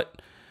matters is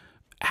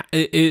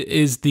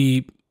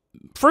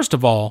first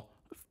of all,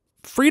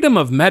 freedom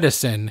of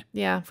medicine.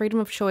 Yeah, freedom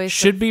of choice.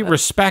 Should be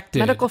respected.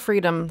 Medical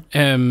freedom.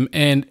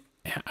 And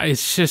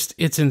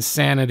it's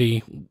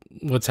insanity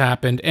what's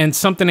happened. And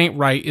Something Ain't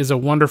Right is a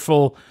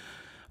wonderful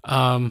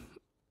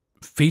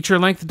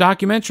feature-length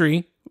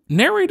documentary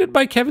narrated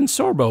by Kevin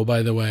Sorbo,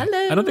 by the way.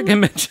 Hello. I don't think I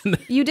mentioned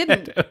that. You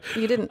didn't.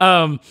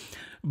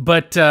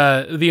 But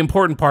the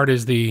important part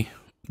is the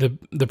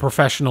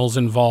professionals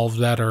involved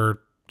that are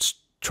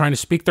trying to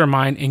speak their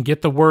mind and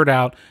get the word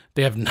out.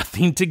 They have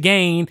nothing to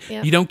gain.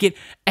 Yep. You don't get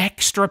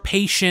extra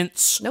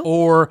patients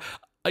or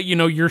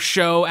your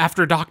show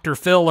after Dr.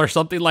 Phil or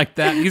something like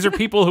that. These are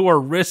people who are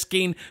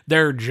risking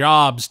their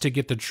jobs to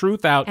get the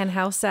truth out. And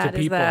how sad is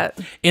people. That?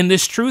 And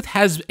this truth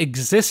has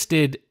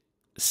existed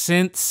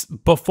since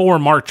before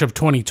March of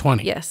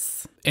 2020.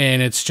 Yes.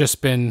 And it's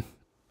just been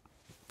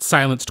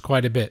silenced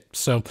quite a bit.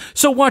 So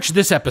watch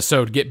this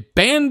episode get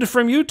banned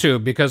from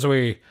YouTube because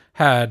we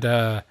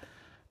had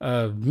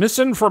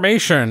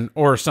misinformation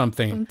or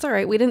something. It's all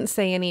right. We didn't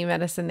say any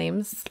medicine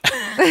names.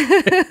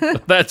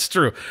 That's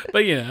true.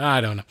 But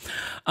I don't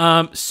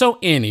know. So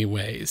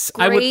anyways.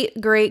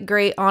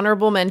 Great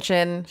honorable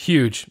mention.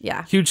 Huge.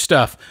 Yeah. Huge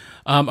stuff.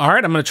 All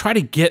right. I'm going to try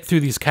to get through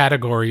these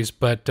categories,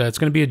 but it's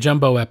going to be a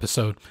jumbo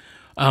episode.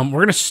 We're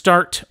going to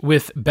start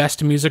with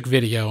Best Music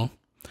Video.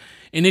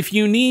 And if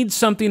you need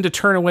something to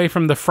turn away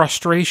from the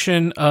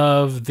frustration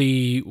of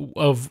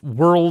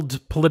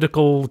world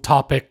political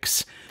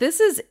topics, this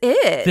is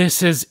it.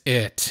 This is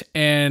it.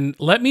 And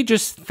let me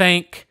just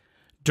thank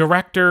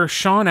director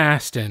Sean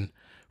Astin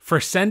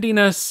for sending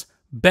us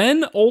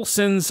Ben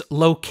Olsen's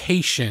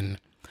Location.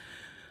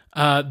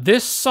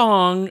 This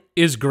song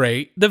is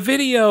great. The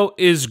video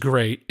is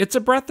great. It's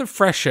a breath of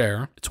fresh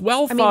air. It's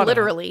well thought out.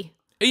 Literally.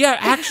 Yeah,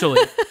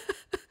 actually.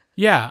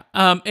 Yeah.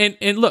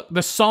 And look,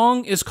 the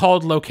song is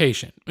called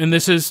Location, and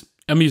this is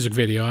a music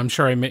video. I'm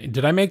sure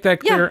did I make that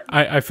clear?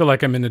 Yeah. I feel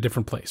like I'm in a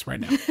different place right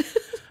now.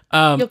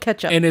 You'll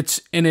catch up. And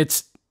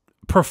it's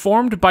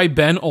performed by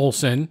Ben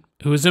Olsen,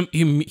 who is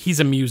he's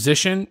a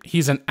musician.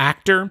 He's an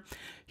actor.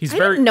 I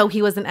didn't know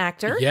he was an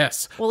actor.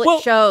 Yes. Well,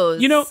 it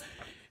shows.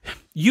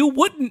 You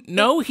wouldn't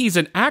know he's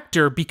an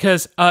actor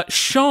because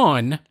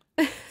Sean,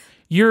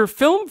 your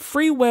Film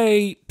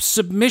Freeway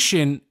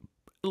submission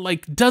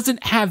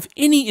doesn't have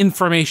any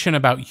information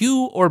about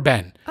you or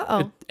Ben.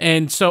 Uh-oh.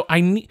 And so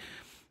I'm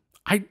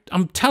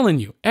telling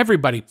you,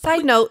 everybody.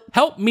 Side note.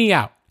 Help me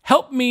out.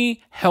 Help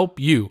me help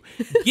you.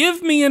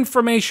 Give me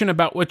information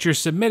about what you're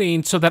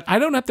submitting so that I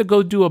don't have to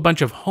go do a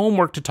bunch of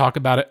homework to talk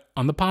about it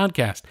on the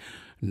podcast.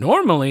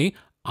 Normally,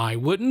 I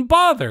wouldn't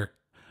bother.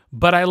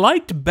 But I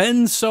liked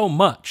Ben so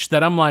much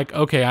that I'm like,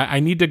 okay, I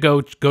need to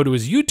go to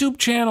his YouTube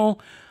channel.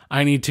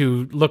 I need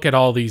to look at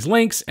all these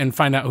links and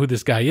find out who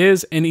this guy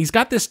is. And he's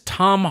got this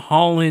Tom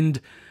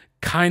Holland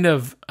kind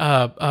of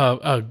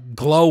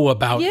glow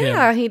about him.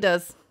 Yeah, he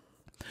does.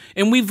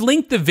 And we've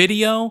linked the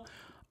video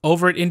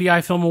over at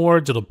IndieEye Film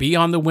Awards. It'll be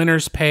on the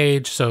winners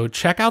page. So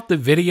check out the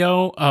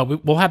video.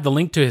 We'll have the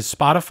link to his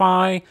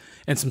Spotify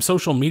and some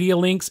social media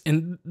links.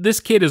 And this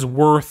kid is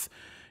worth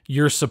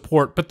your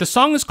support. But the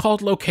song is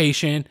called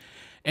Location.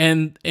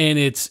 And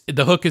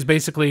the hook is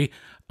basically...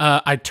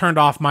 I turned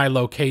off my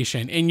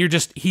location, and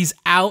he's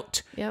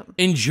out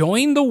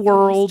enjoying the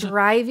world. He's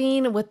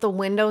driving with the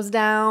windows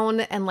down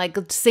and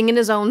singing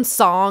his own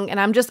song. And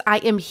I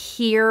am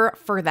here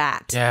for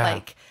that. Yeah.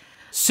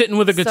 Sitting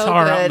with a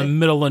guitar out in the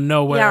middle of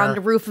nowhere. Yeah, on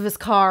the roof of his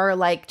car,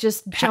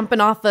 just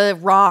jumping off the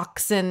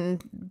rocks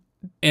and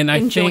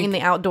enjoying the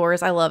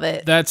outdoors. I love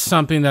it. That's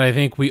something that I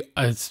think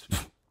it's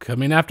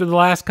coming after the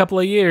last couple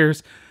of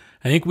years.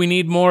 I think we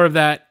need more of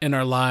that in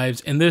our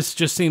lives. And this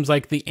just seems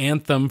like the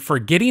anthem for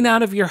getting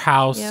out of your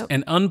house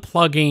and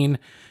unplugging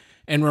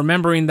and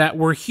remembering that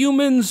we're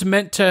humans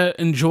meant to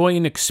enjoy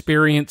an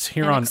experience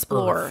here on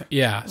Earth.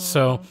 Yeah.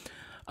 So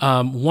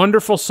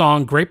wonderful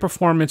song. Great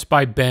performance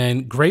by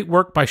Ben. Great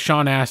work by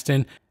Sean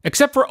Astin.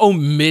 Except for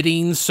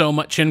omitting so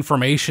much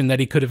information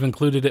that he could have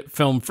included at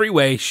Film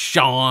Freeway,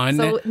 Sean.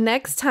 So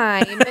next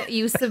time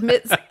you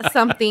submit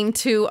something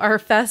to our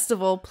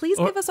festival, please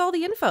give us all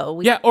the info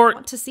we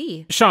want to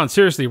see. Sean,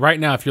 seriously, right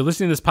now, if you're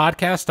listening to this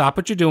podcast, stop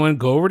what you're doing,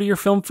 go over to your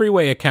Film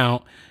Freeway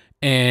account,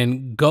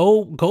 and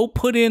go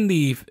put in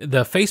the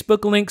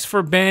Facebook links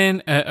for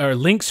Ben, or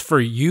links for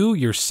you,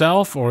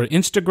 yourself, or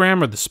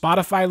Instagram, or the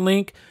Spotify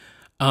link.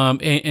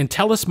 And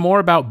tell us more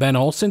about Ben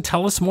Olsen.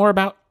 Tell us more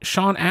about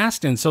Sean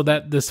Astin so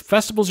that the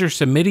festivals you're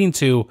submitting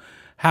to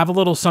have a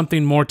little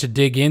something more to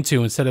dig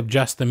into instead of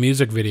just the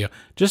music video.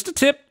 Just a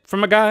tip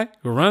from a guy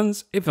who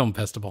runs a film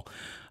festival.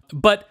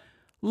 But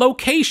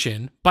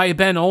Location by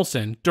Ben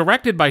Olsen,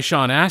 directed by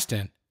Sean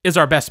Astin, is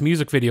our best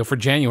music video for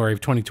January of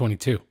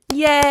 2022.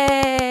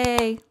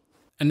 Yay!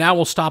 And now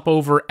we'll stop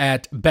over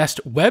at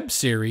Best Web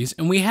Series.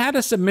 And we had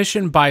a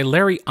submission by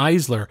Larry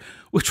Eisler,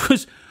 which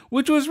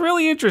was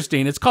really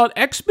interesting. It's called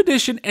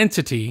Expedition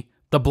Entity,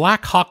 The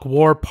Black Hawk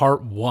War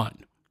Part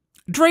 1.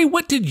 Dre,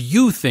 what did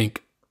you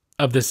think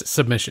of this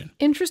submission?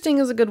 Interesting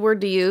is a good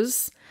word to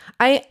use.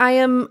 I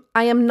am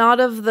not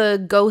of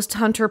the ghost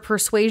hunter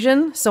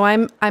persuasion, so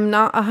I'm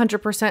not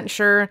 100%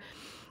 sure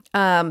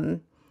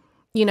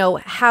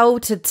how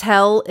to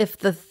tell if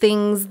the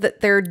things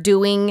that they're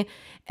doing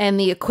and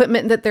the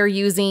equipment that they're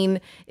using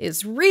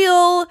is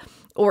real,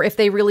 or if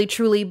they really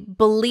truly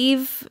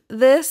believe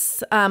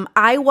this.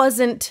 I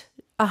wasn't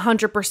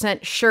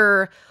 100%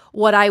 sure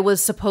what I was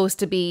supposed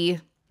to be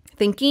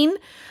thinking.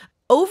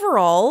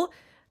 Overall,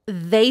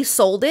 they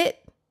sold it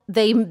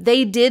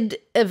they did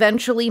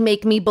eventually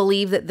make me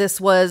believe that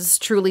this was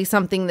truly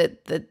something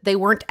that they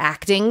weren't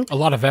acting. A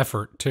lot of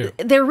effort too.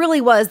 There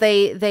really was.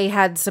 They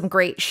had some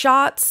great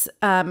shots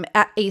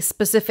at a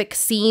specific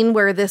scene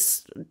where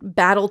this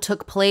battle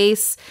took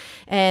place,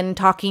 and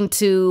talking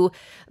to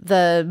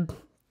the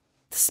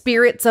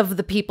spirits of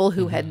the people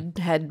who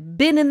had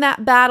been in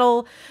that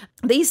battle.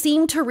 They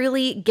seemed to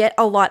really get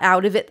a lot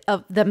out of it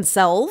of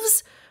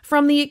themselves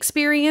from the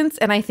experience,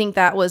 and I think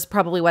that was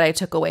probably what I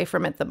took away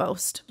from it the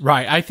most.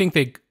 Right. I think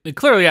they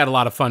clearly had a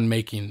lot of fun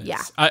making this.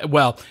 Yeah.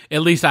 Well,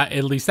 at least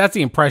that's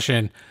the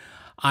impression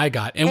I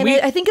got. And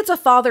I think it's a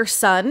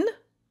father-son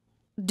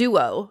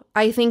duo.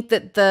 I think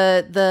that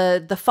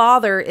the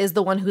father is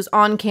the one who's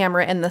on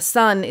camera, and the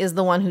son is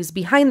the one who's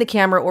behind the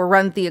camera or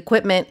runs the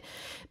equipment,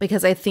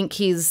 because I think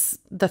he's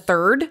the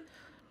third.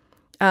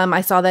 I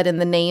saw that in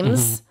the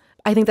names.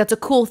 I think that's a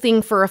cool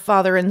thing for a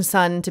father and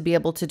son to be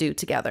able to do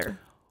together.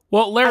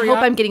 Well, Larry, I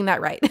hope I'm getting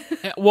that right.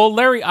 Well,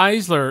 Larry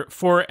Eisler,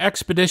 for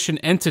Expedition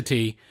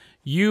Entity,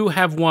 you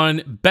have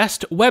won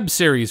Best Web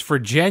Series for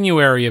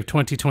January of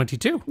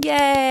 2022.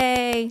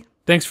 Yay!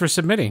 Thanks for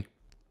submitting.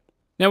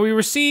 Now, we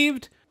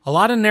received a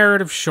lot of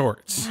narrative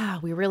shorts. Yeah,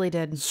 we really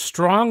did.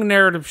 Strong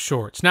narrative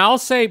shorts. Now, I'll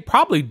say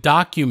probably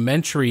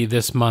documentary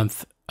this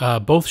month,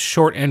 both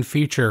short and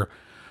feature,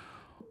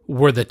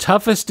 were the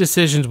toughest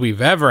decisions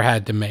we've ever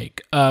had to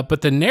make. But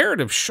the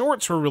narrative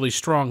shorts were really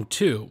strong,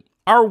 too.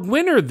 Our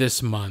winner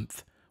this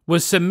month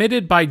was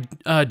submitted by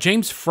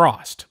James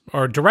Frost,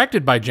 or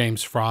directed by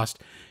James Frost.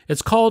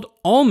 It's called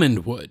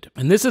Almondwood,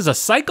 and this is a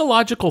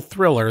psychological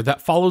thriller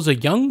that follows a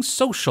young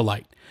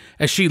socialite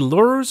as she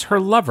lures her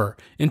lover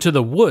into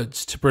the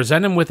woods to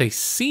present him with a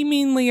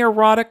seemingly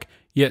erotic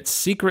yet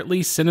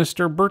secretly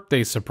sinister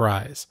birthday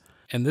surprise.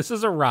 And this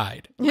is a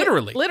ride,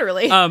 literally.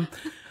 Literally.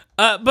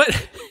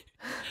 But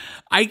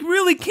I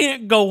really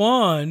can't go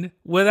on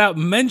without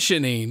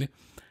mentioning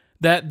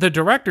that the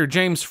director,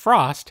 James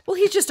Frost... Well,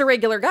 he's just a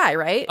regular guy,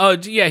 right? Oh,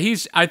 yeah,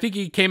 I think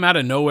he came out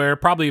of nowhere,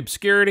 probably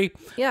obscurity.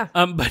 Yeah.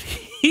 But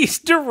he's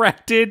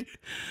directed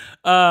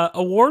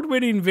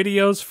award-winning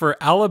videos for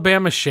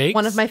Alabama Shakes.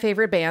 One of my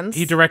favorite bands.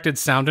 He directed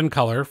Sound and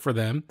Color for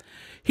them.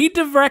 He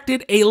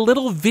directed a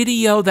little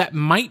video that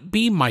might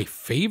be my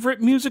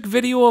favorite music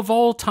video of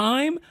all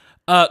time.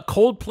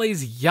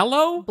 Coldplay's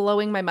Yellow.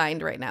 Blowing my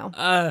mind right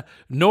now.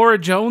 Norah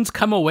Jones'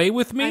 Come Away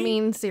With Me. I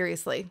mean,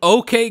 seriously.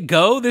 Okay,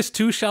 Go, This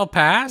Too Shall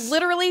Pass.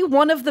 Literally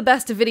one of the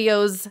best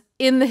videos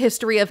in the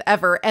history of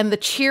ever. And the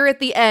cheer at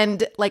the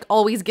end, like,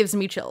 always gives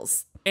me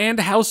chills. And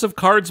House of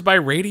Cards by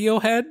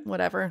Radiohead.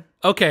 Whatever.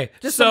 Okay.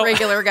 Just some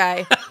regular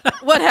guy.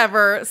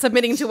 Whatever.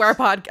 Submitting to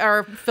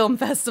our film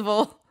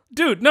festival.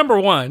 Dude, number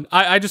one,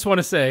 I just want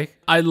to say,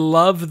 I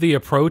love the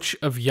approach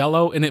of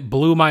Yellow, and it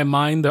blew my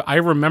mind. I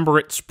remember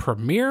its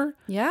premiere.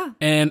 Yeah.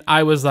 And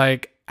I was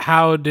like,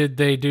 how did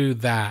they do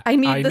that? I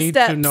need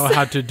to know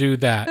how to do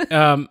that.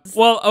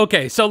 Well,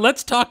 okay, so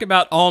let's talk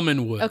about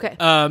Almondwood. Okay.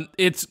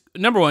 It's,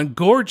 number one,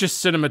 gorgeous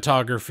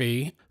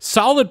cinematography,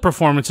 solid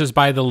performances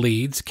by the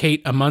leads,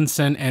 Kate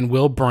Amundsen and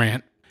Will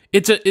Brandt.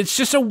 It's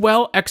just a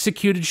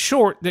well-executed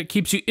short that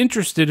keeps you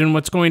interested in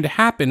what's going to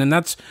happen, and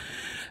that's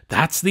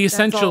the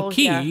essential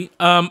key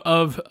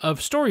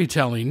of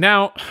storytelling.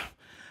 Now,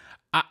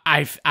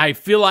 I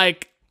feel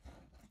like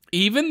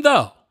even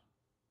though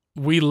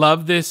we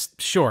love this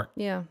short,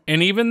 and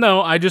even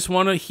though I just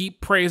want to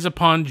heap praise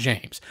upon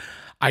James,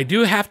 I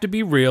do have to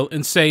be real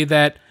and say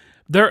that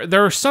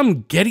there are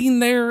some getting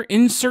there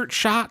insert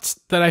shots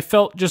that I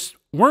felt just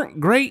weren't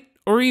great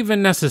or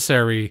even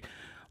necessary.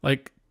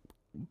 Like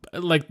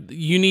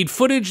you need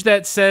footage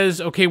that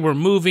says, okay, we're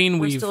moving,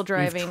 we've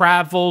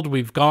traveled,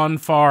 we've gone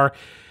far.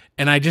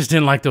 And I just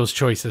didn't like those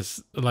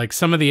choices. Like,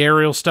 some of the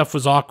aerial stuff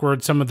was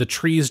awkward. Some of the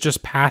trees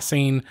just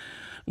passing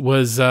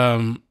was, I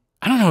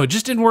don't know, it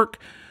just didn't work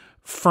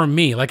for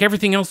me. Like,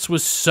 everything else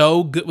was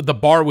so good. The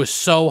bar was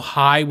so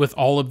high with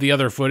all of the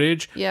other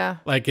footage. Yeah.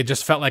 Like, it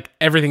just felt like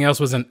everything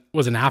else was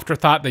an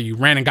afterthought that you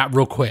ran and got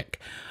real quick.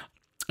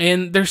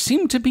 And there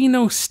seemed to be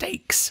no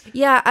stakes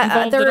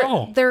involved at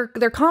all. Their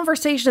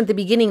conversation at the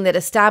beginning that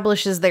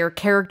establishes their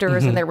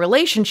characters and their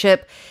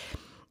relationship,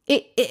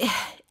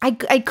 I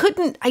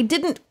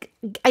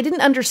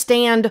didn't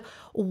understand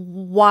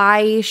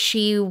why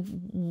she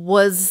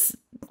was,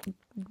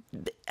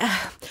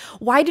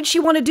 why did she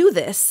want to do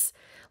this?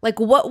 Like,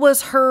 what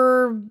was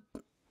her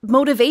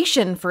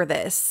motivation for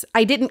this?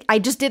 I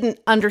just didn't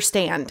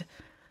understand.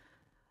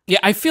 Yeah,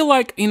 I feel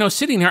like,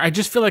 sitting here, I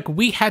just feel like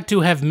we had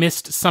to have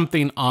missed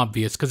something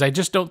obvious, because I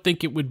just don't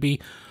think it would be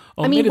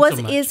omitted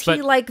so much. Is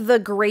he like the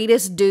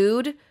greatest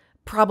dude?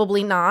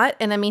 Probably not.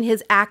 And I mean,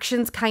 his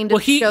actions kind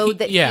of showed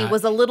that he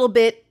was a little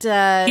bit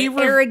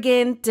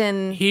arrogant,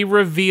 and he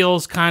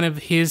reveals kind of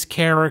his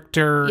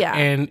character. Yeah.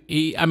 And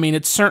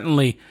it's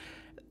certainly,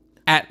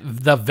 at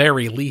the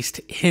very least,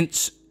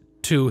 hints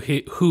to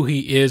who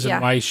he is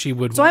and why she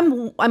would. So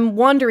I'm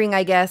wondering,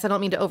 I guess, I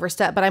don't mean to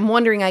overstep, but I'm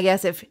wondering, I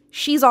guess, if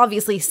she's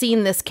obviously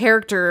seen this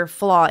character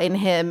flaw in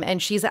him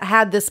and she's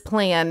had this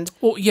planned.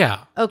 Well,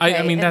 yeah. Okay.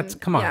 I mean, that's,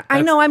 come on. Yeah,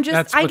 I know. I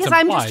guess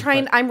I'm just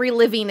trying, but, I'm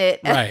reliving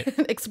it right.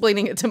 and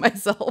explaining it to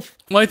myself.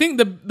 Well, I think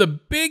the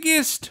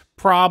biggest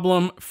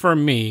problem for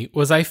me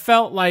was I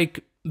felt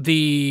like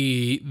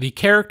the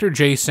character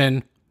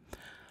Jason,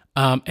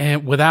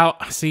 and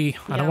without,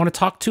 I don't want to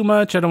talk too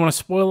much. I don't want to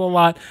spoil a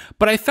lot,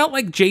 but I felt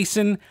like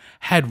Jason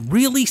had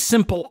really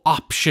simple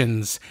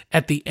options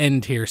at the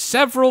end here.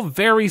 Several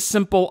very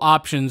simple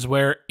options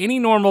where any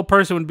normal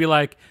person would be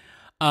like,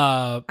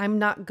 I'm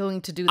not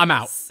going to do this. I'm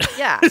out.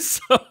 Yeah.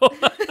 So,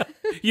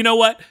 you know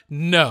what?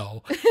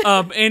 No.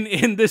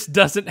 And this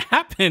doesn't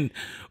happen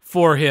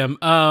for him.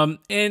 And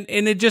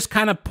it just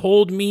kind of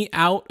pulled me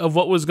out of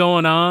what was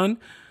going on.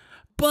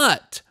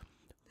 But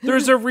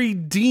there's a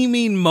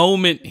redeeming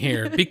moment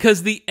here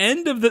because the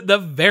end of the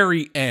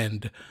very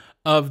end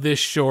of this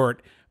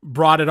short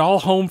brought it all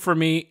home for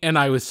me, and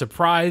I was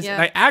surprised. Yeah.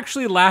 And I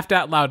actually laughed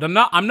out loud.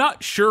 I'm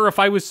not sure if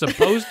I was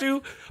supposed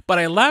to, but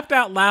I laughed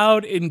out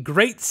loud in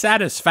great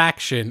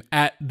satisfaction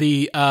at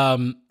the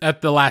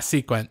last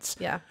sequence.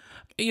 Yeah.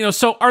 You know,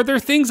 so are there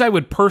things I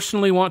would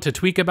personally want to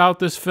tweak about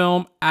this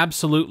film?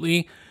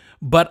 Absolutely.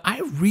 But I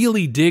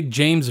really dig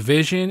James'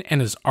 vision and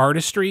his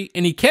artistry,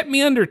 and he kept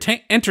me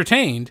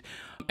entertained,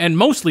 and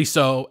mostly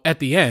so at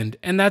the end.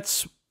 And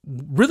that's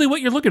really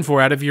what you're looking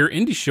for out of your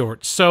indie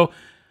shorts. So,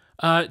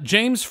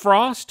 James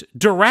Frost,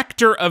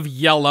 director of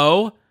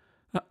Yellow,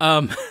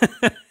 and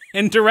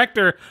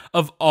director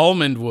of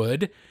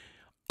Almondwood.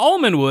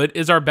 Almondwood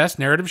is our best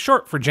narrative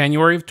short for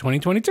January of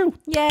 2022.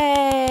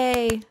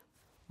 Yay!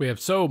 We have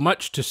so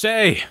much to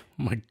say.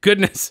 My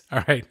goodness.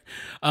 All right.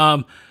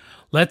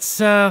 Let's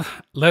go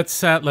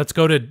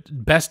to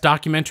best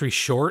documentary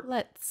short.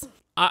 Let's.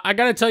 I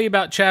got to tell you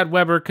about Chad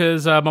Weber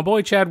because my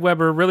boy Chad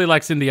Weber really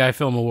likes IndieEye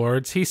Film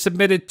Awards. He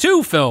submitted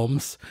 2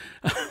 films.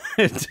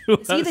 Is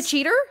he the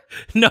cheater?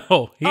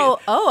 No.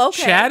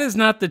 Okay. Chad is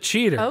not the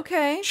cheater.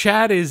 Okay.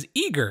 Chad is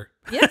eager.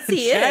 Yes,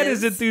 he Chad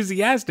is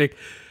enthusiastic.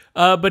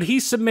 But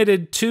he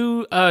submitted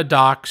 2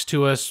 docs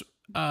to us.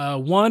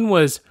 One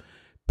was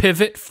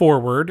Pivot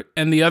Forward,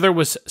 and the other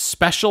was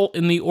Special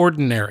in the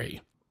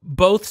Ordinary.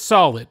 Both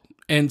solid.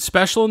 And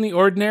Special in the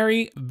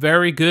Ordinary,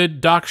 very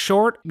good doc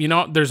short. You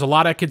know, there's a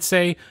lot I could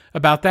say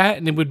about that,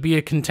 and it would be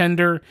a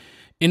contender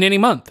in any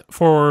month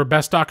for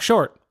best doc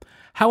short.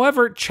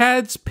 However,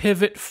 Chad's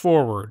Pivot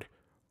Forward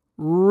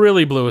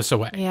really blew us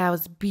away. Yeah, it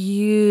was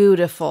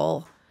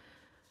beautiful.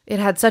 It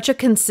had such a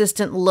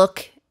consistent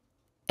look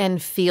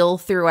and feel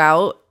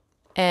throughout,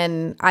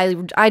 and I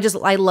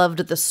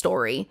loved the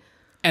story.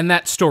 And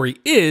that story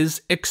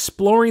is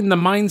exploring the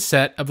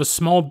mindset of a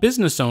small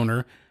business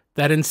owner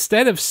that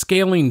instead of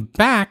scaling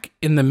back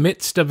in the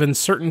midst of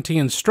uncertainty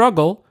and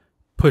struggle,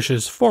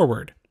 pushes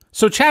forward.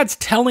 So Chad's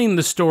telling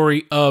the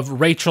story of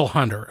Rachel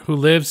Hunter, who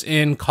lives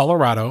in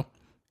Colorado,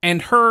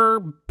 and her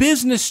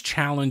business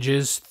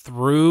challenges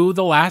through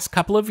the last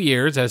couple of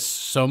years, as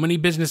so many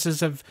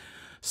businesses have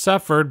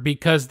suffered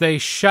because they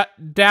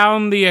shut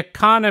down the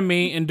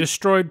economy and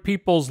destroyed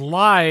people's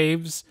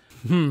lives.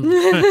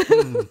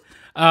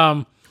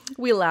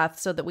 We laugh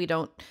so that we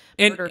don't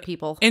murder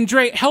people. And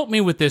Dre, help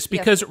me with this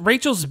because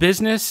Rachel's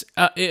business,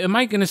 am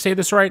I going to say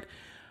this right?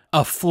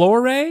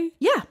 Aflore?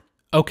 Yeah.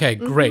 Okay,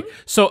 great.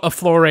 So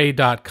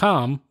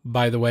aflore.com,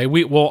 by the way,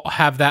 we will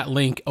have that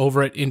link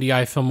over at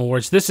IndieEye Film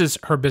Awards. This is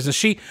her business.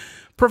 She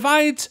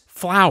provides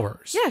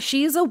flowers. Yeah,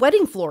 she's a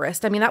wedding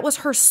florist. I mean, that was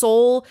her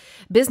sole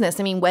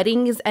business. I mean,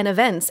 weddings and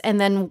events. And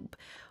then,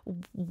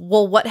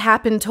 well, what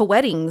happened to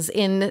weddings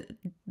in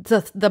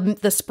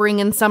the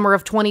spring and summer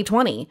of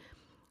 2020?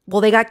 Well,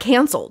 they got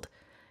canceled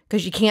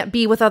because you can't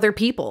be with other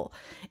people.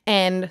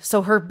 And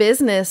so her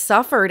business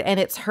suffered, and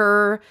it's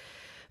her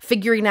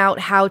figuring out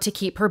how to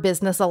keep her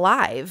business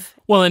alive.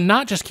 Well, and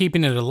not just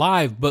keeping it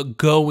alive, but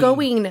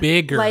going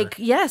bigger. Like,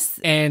 yes.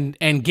 And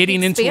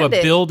getting into a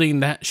building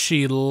that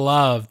she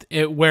loved.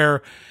 It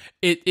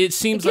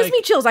seems like... It gives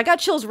me chills. I got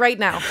chills right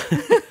now.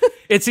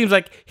 It seems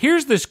like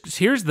here's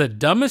the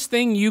dumbest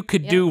thing you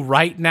could do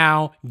right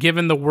now,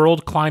 given the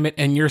world climate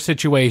and your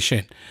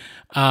situation.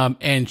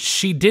 And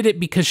she did it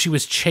because she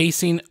was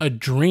chasing a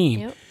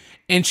dream. Yep.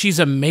 And she's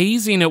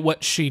amazing at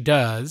what she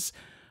does.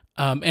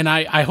 And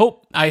I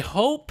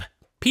hope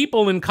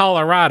people in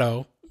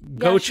Colorado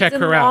go check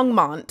her out.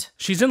 Longmont.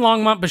 She's in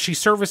Longmont, but she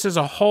services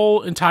a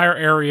whole entire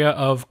area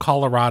of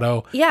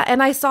Colorado. Yeah,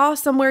 and I saw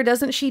somewhere,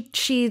 doesn't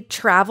she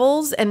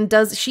travels and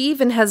she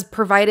even has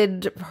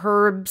provided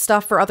her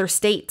stuff for other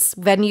states,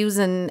 venues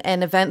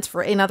and events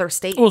in other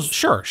states. Well,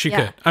 sure, she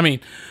could. I mean,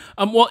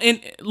 well, and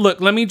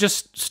look, let me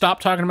just stop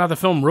talking about the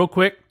film real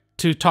quick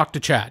to talk to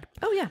Chad.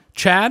 Oh, yeah.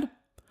 Chad,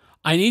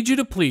 I need you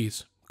to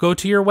please go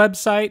to your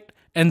website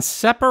and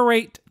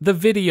separate the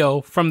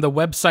video from the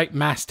website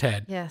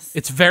masthead. Yes.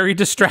 It's very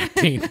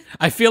distracting.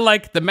 I feel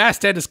like the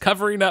masthead is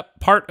covering up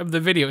part of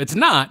the video. It's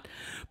not,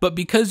 but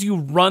because you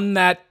run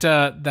that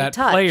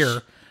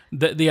player,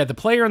 the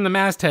player and the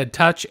masthead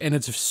touch, and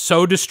it's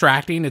so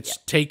distracting. It's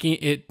taking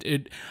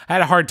it. I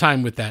had a hard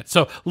time with that.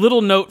 So,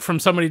 little note from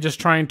somebody just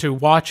trying to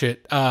watch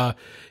it.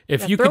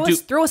 If you could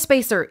throw a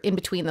spacer in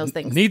between those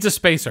things. Needs a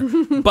spacer.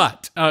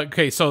 But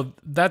okay, so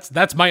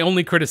that's my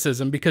only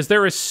criticism, because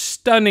there is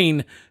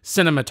stunning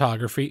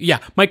cinematography. Yeah,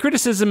 my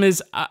criticism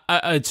is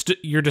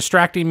you're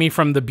distracting me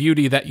from the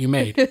beauty that you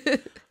made.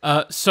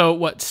 So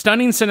what?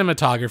 Stunning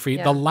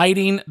cinematography, the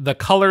lighting, the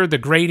color, the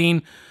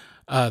grading,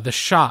 the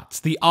shots,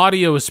 the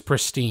audio is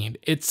pristine.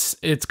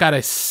 It's got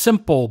a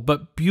simple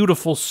but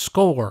beautiful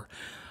score.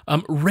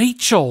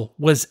 Rachel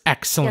was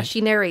excellent. Yeah, she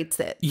narrates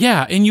it.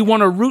 Yeah, and you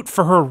want to root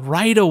for her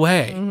right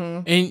away.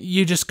 And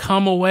you just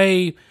come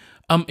away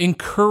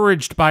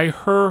encouraged by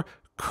her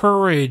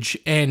courage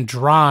and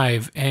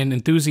drive and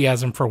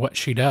enthusiasm for what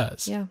she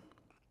does. Yeah.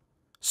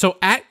 So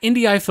at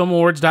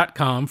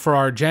IndieEyeFilmAwards.com for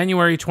our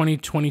January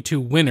 2022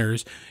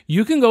 winners,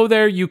 you can go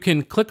there, you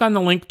can click on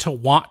the link to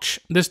watch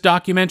this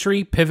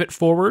documentary, Pivot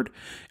Forward,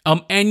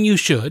 and you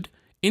should.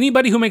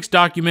 Anybody who makes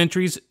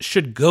documentaries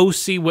should go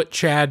see what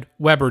Chad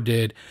Weber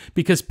did,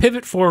 because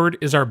Pivot Forward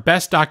is our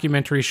best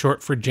documentary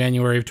short for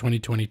January of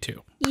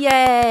 2022.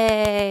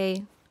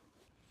 Yay!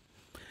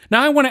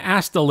 Now I want to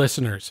ask the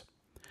listeners,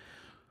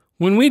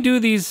 when we do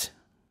these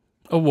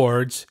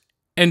awards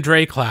and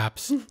Dre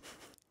claps,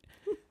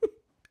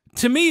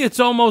 to me it's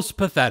almost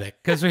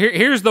pathetic, because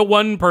here's the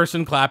one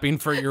person clapping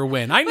for your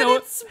win. I know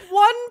it's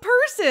one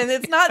person.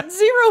 It's not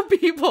 0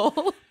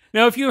 people.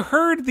 Now, if you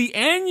heard the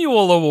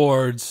annual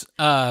awards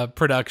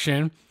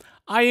production,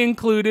 I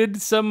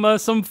included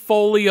some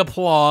Foley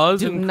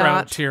applause and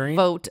crowd cheering.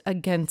 Vote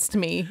against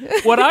me.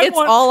 It's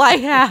all I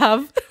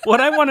have.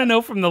 What I want to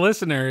know from the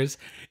listeners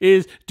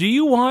is: do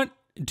you want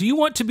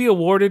to be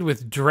awarded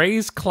with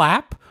Dre's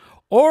clap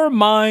or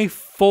my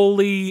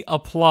Foley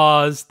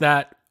applause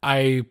that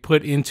I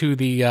put into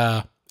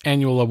the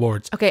annual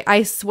awards? Okay,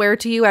 I swear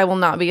to you, I will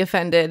not be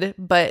offended,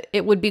 but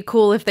it would be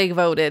cool if they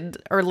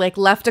voted or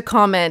left a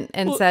comment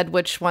and said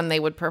which one they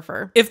would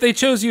prefer. If they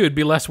chose you, it'd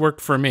be less work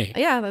for me.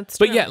 Yeah, that's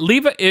true. But yeah,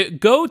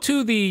 go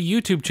to the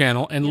YouTube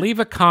channel and leave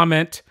a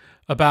comment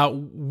about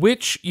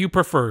which you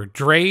prefer: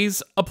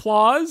 Dre's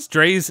applause,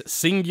 Dre's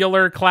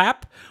singular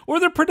clap, or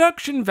the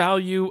production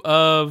value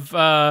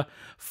of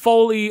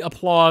Foley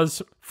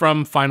applause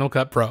from Final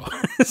Cut Pro.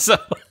 So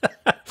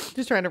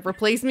just trying to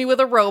replace me with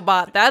a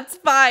robot. That's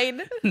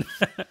fine.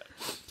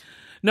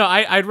 No,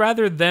 I'd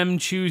rather them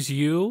choose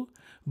you,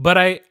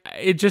 but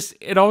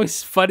it's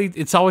always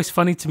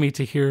funny to me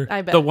to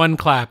hear the one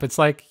clap. It's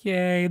like,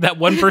 yay, that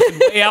one person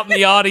way out in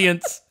the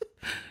audience.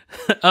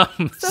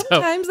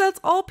 Sometimes that's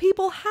all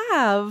people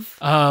have.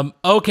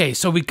 Okay,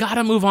 so we got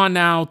to move on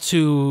now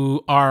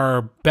to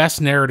our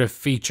best narrative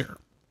feature.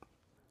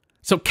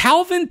 So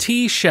Calvin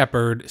T.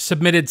 Shepard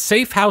submitted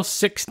Safe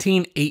House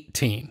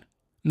 1618.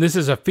 This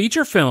is a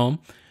feature film.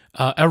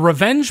 A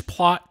revenge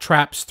plot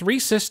traps 3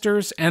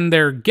 sisters and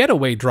their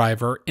getaway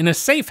driver in a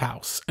safe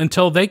house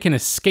until they can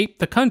escape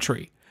the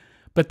country.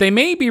 But they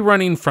may be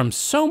running from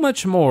so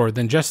much more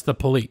than just the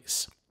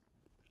police.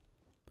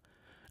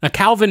 Now,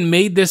 Calvin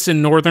made this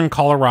in northern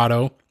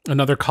Colorado,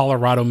 another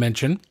Colorado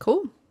mention.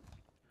 Cool.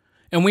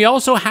 And we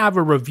also have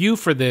a review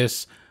for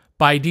this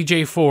by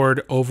DJ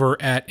Ford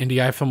over at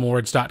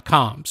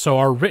IndieEyeFilmAwards.com. So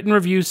our written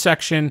reviews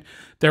section,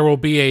 there will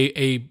be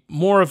a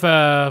more of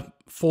a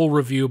full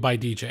review by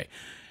DJ.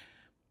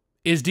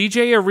 Is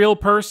DJ a real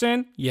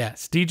person?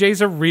 Yes, DJ's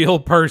a real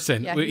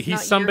person. Yeah,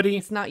 he's somebody.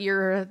 It's not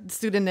your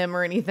pseudonym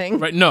or anything.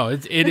 Right? No,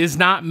 it is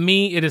not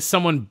me. It is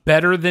someone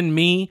better than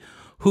me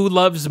who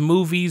loves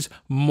movies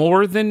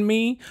more than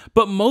me.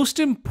 But most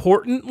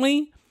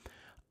importantly,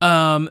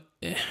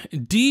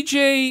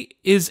 DJ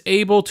is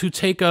able to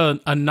take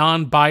a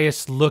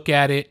non-biased look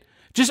at it.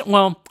 I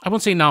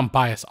won't say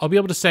non-biased. I'll be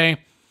able to say,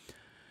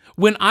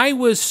 when I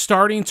was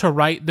starting to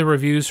write the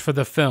reviews for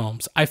the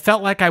films, I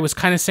felt like I was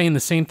kind of saying the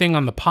same thing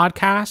on the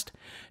podcast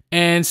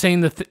and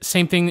saying the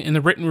same thing in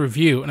the written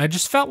review. And I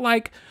just felt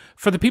like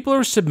for the people who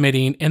are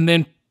submitting and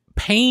then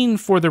paying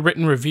for the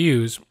written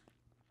reviews,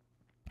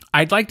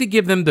 I'd like to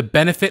give them the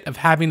benefit of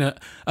having a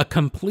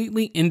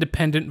completely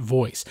independent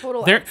voice.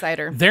 Total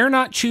outsider. They're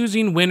not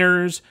choosing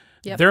winners.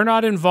 Yep. They're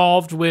not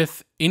involved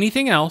with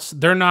anything else.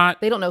 They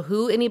don't know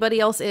who anybody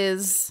else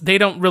is. They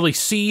don't really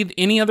see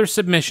any other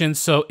submissions.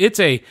 So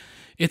it's a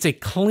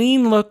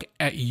clean look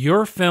at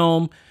your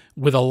film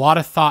with a lot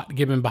of thought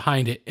given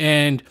behind it.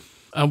 And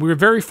we were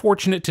very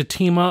fortunate to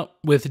team up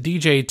with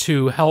DJ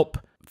to help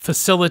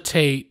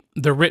facilitate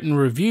the written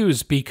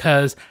reviews,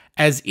 because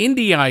as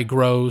IndieEye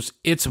grows,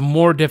 it's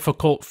more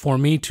difficult for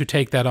me to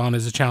take that on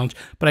as a challenge.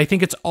 But I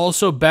think it's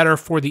also better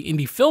for the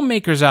indie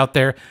filmmakers out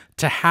there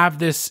to have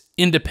this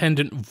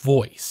independent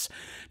voice.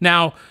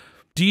 Now,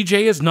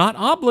 DJ is not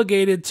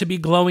obligated to be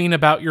glowing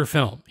about your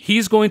film.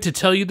 He's going to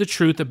tell you the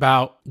truth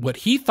about what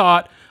he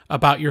thought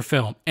about your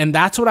film. And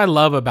that's what I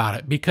love about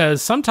it,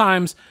 because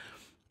sometimes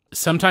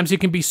he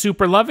can be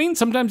super loving,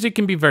 sometimes he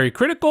can be very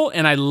critical,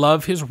 and I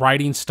love his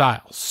writing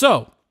style.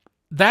 So,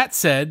 that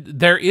said,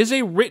 there is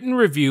a written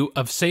review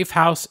of Safe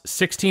House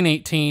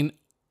 1618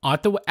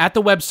 at the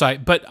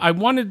website, but I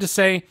wanted to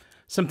say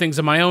some things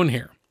of my own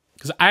here.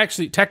 Because I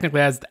actually,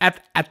 technically,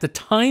 at the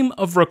time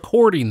of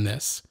recording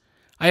this,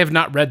 I have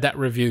not read that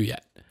review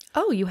yet.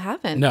 Oh, you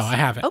haven't? No, I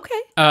haven't.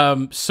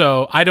 Okay.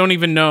 So I don't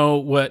even know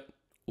what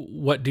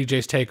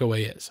DJ's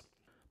takeaway is.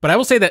 But I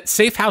will say that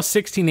Safe House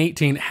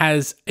 1618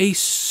 has a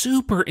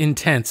super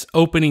intense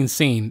opening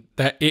scene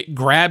that it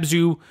grabs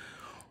you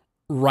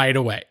right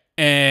away.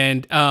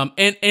 And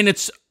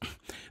it's,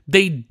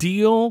 they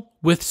deal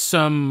with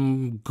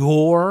some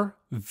gore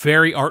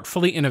very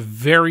artfully in a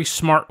very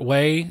smart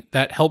way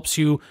that helps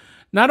you,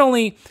 not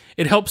only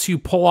it helps you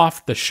pull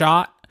off the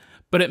shot,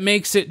 but it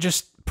makes it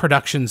just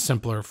production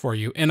simpler for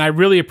you. And I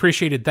really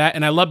appreciated that.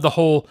 And I love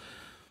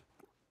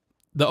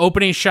the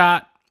opening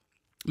shot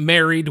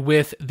married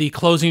with the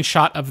closing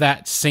shot of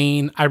that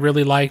scene. I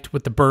really liked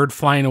with the bird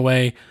flying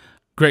away.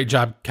 Great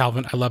job,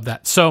 Calvin. I love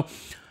that. So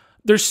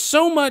there's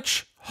so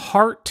much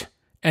heart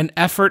and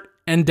effort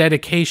and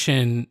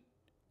dedication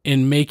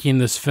in making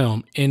this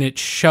film, and it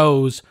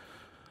shows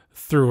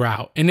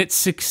throughout. And it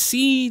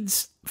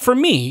succeeds, for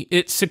me,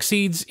 it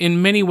succeeds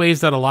in many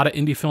ways that a lot of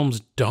indie films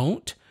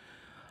don't.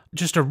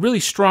 Just a really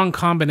strong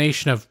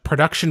combination of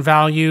production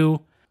value,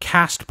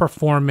 cast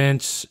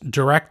performance,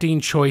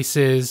 directing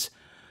choices.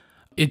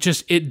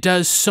 It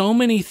does so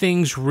many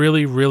things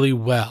really, really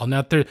well.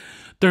 Now,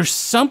 there's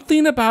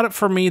something about it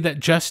for me that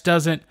just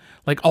doesn't,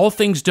 like, all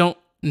things don't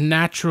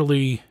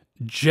naturally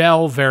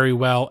gel very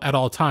well at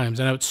all times.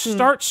 And it would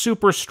start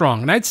super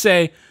strong. And I'd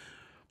say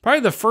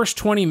probably the first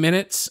 20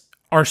 minutes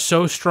are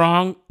so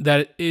strong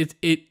that it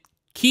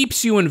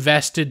keeps you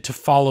invested to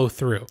follow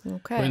through.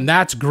 Okay. And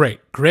that's great.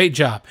 Great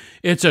job.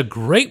 It's a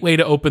great way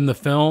to open the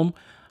film.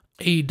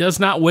 He does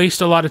not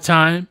waste a lot of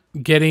time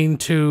getting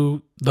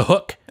to the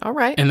hook. All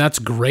right. And that's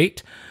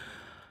great.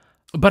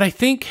 But I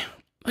think,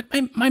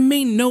 like, my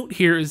main note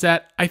here is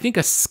that I think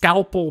a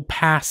scalpel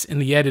pass in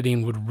the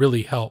editing would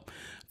really help.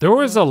 There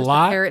was a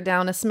lot. Pare it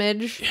down a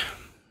smidge.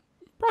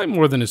 Probably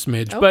more than a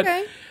smidge.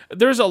 Okay. But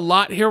there's a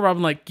lot here where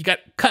I'm like, you got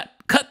cut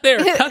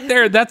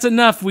there. That's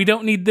enough. We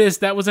don't need this.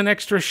 That was an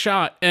extra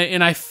shot.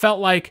 And I felt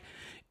like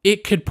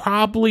it could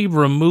probably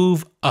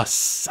remove a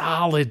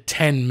solid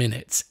 10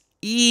 minutes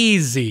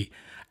easy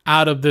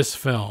out of this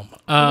film.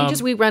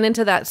 We run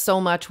into that so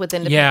much with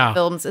independent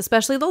films,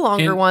 especially the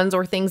longer ones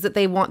or things that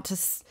they want to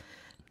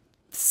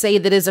say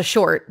that is a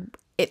short.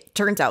 It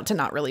turns out to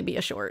not really be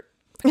a short.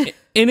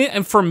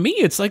 And for me,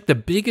 it's like the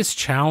biggest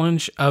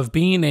challenge of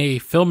being a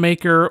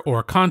filmmaker or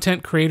a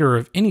content creator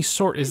of any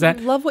sort is that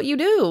love what you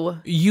do.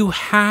 You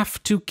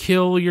have to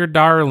kill your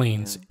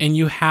darlings and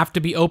you have to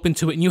be open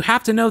to it. And you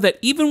have to know that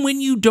even when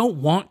you don't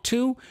want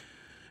to,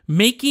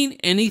 making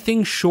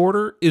anything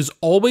shorter is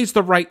always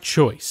the right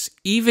choice.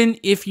 Even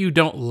if you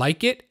don't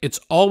like it, it's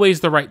always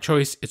the right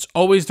choice. It's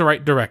always the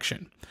right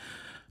direction.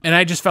 And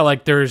I just felt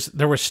like there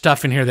was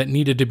stuff in here that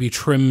needed to be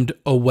trimmed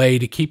away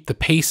to keep the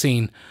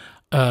pacing,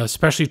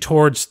 especially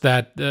towards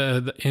that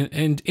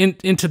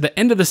into the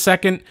end of the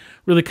second,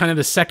 really kind of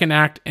the second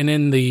act, and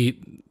in the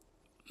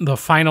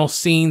final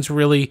scenes.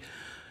 Really,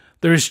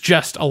 there's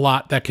just a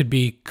lot that could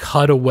be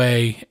cut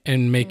away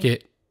and make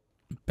it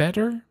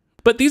better.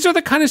 But these are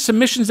the kind of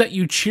submissions that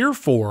you cheer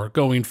for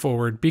going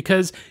forward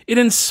because it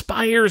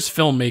inspires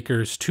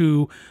filmmakers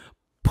to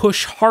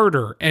push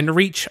harder and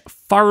reach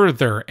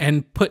farther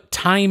and put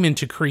time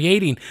into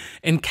creating.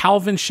 And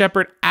Calvin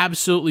Shepard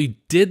absolutely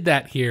did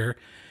that here.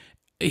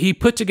 He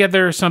put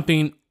together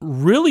something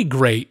really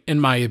great, in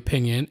my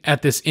opinion,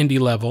 at this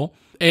indie level.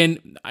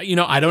 And, you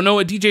know, I don't know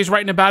what DJ's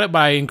writing about it,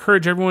 but I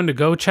encourage everyone to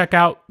go check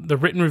out the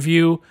written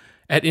review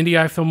at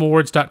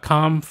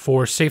IndieEyeFilmAwards.com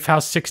for Safe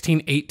House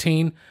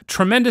 1618.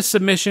 Tremendous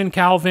submission,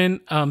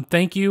 Calvin.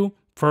 Thank you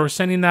for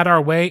sending that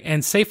our way.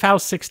 And Safe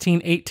House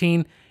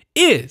 1618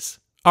 is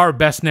our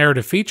best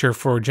narrative feature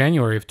for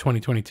January of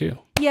 2022.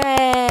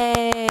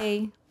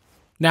 Yay!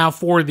 Now,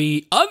 for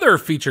the other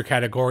feature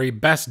category,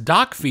 Best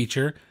Doc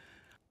Feature,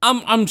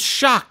 I'm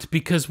shocked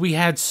because we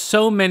had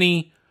so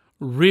many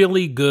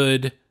really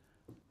good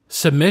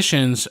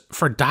submissions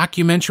for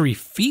documentary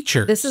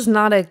features. This is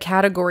not a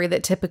category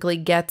that typically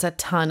gets a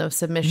ton of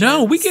submissions.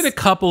 No, we get a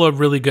couple of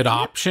really good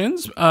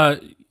options.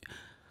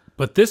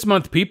 But this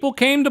month, people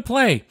came to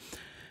play.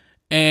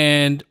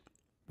 And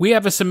we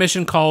have a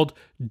submission called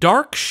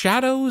Dark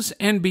Shadows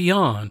and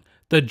Beyond,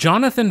 the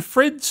Jonathan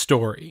Frid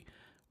story,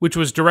 which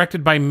was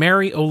directed by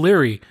Mary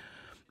O'Leary.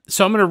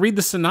 So I'm going to read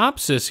the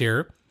synopsis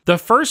here. The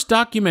first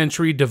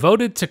documentary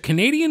devoted to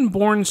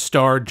Canadian-born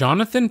star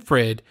Jonathan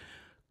Frid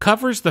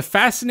covers the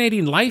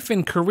fascinating life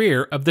and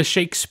career of the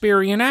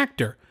Shakespearean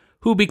actor,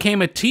 who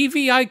became a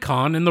TV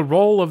icon in the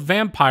role of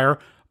vampire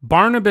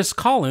Barnabas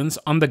Collins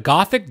on the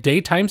Gothic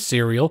daytime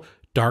serial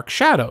Dark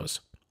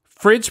Shadows.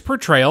 Frid's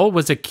portrayal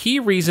was a key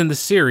reason the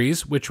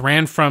series, which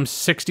ran from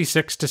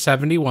 66 to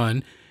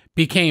 71,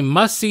 became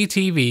must-see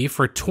TV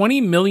for 20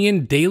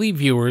 million daily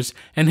viewers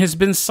and has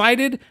been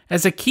cited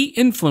as a key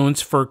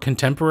influence for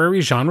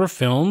contemporary genre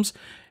films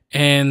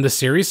and the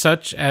series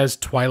such as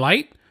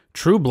Twilight,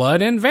 True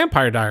Blood, and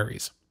Vampire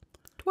Diaries.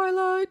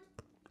 Twilight.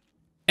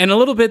 And a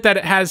little bit that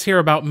it has here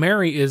about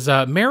Mary is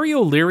Mary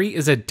O'Leary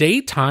is a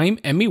daytime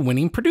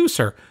Emmy-winning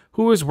producer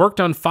who has worked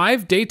on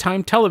 5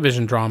 daytime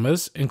television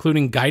dramas,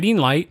 including Guiding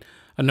Light,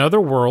 Another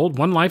World,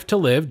 One Life to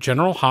Live,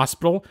 General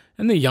Hospital,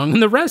 and The Young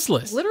and the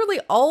Restless. Literally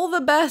all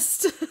the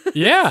best.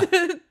 Yeah.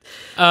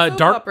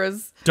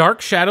 Operas.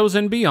 Dark Shadows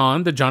and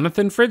Beyond, the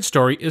Jonathan Frid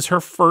story, is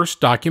her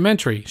first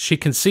documentary. She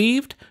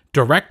conceived,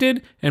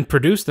 directed, and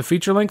produced the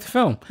feature-length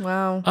film.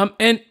 Wow.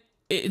 And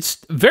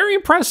it's very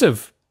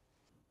impressive.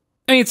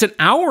 I mean, it's an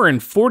hour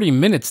and 40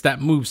 minutes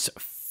that moves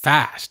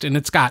fast, and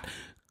it's got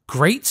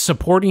great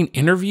supporting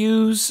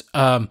interviews,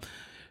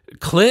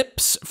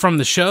 clips from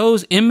the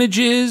shows,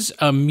 images,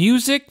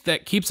 music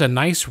that keeps a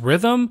nice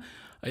rhythm.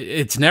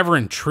 It's never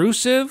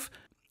intrusive.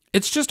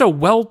 It's just a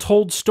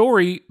well-told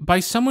story by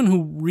someone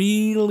who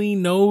really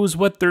knows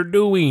what they're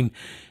doing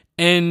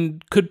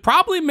and could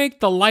probably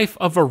make the life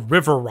of a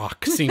river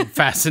rock seem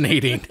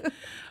fascinating.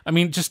 I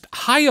mean, just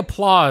high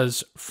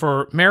applause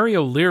for Mary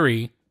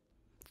O'Leary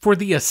for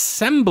the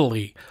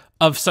assembly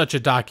of such a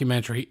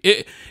documentary.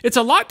 It's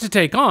a lot to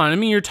take on. I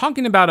mean, you're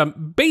talking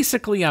about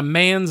basically a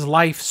man's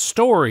life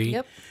story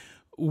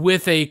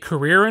with a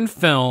career in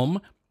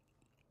film.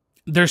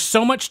 There's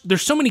so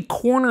many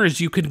corners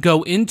you could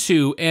go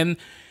into, and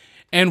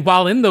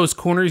while in those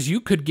corners,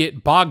 you could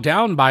get bogged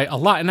down by a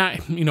lot.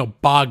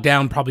 And bogged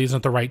down probably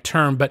isn't the right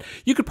term, but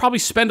you could probably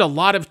spend a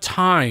lot of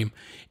time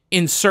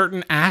in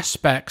certain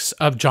aspects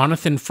of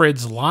Jonathan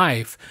Frid's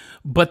life,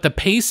 but the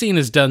pacing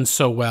is done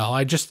so well.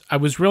 I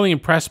was really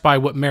impressed by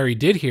what Mary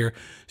did here.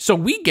 So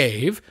we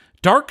gave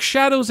Dark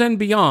Shadows and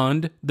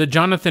Beyond, the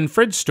Jonathan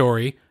Frid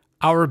story,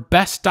 our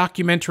best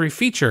documentary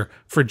feature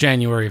for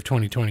January of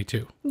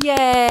 2022.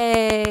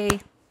 Yay!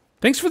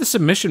 Thanks for the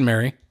submission,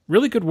 Mary.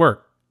 Really good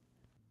work.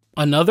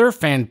 Another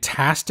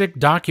fantastic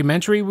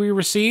documentary we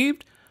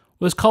received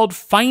was called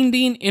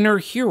Finding Inner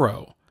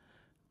Hero,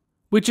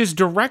 which is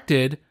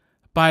directed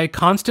by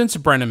Constance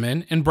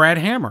Brenneman and Brad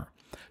Hammer.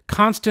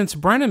 Constance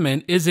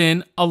Brenneman is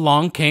in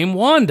Along Came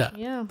Wanda.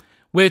 Yeah.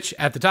 Which,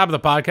 at the top of the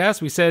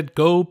podcast, we said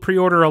go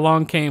pre-order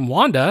Along Came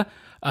Wanda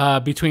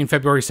between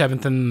February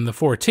 7th and the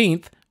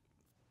 14th.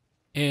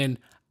 And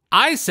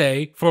I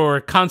say,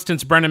 for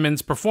Constance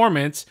Brenneman's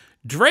performance,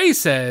 Dre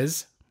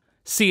says,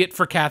 see it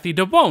for Kathy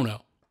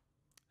DeBono.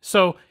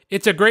 So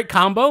it's a great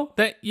combo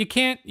that you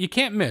can't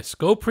miss.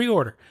 Go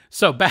pre-order.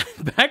 So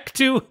back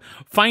to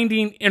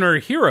Finding Inner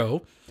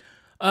Hero.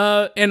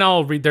 And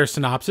I'll read their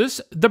synopsis.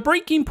 The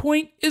breaking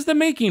point is the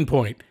making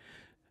point.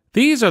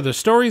 These are the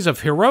stories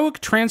of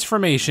heroic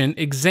transformation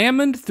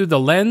examined through the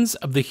lens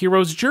of the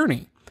hero's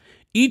journey.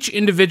 Each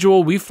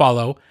individual we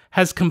follow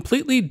has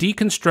completely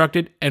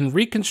deconstructed and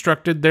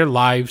reconstructed their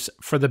lives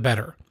for the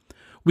better.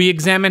 We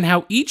examine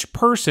how each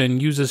person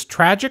uses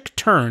tragic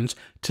turns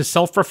to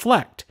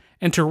self-reflect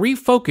and to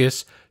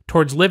refocus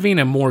towards living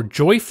a more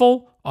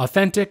joyful,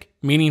 authentic,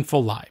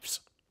 meaningful lives.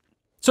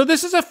 So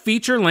this is a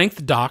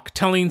feature-length doc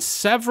telling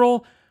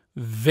several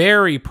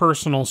very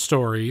personal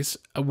stories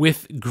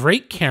with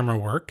great camera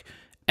work,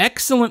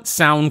 excellent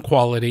sound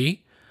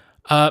quality,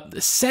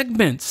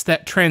 segments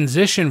that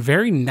transition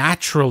very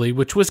naturally,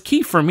 which was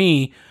key for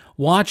me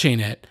watching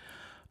it.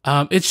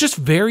 It's just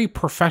very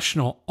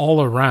professional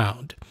all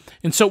around.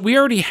 And so we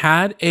already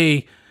had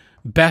a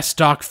Best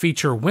Doc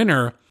Feature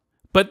winner,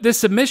 but this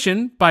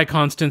submission by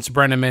Constance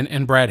Brenneman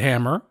and Brad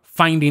Hammer,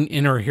 Finding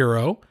Inner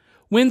Hero,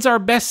 wins our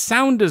Best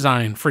Sound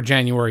Design for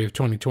January of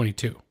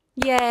 2022.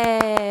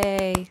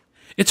 Yay!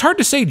 It's hard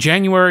to say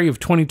January of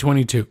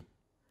 2022.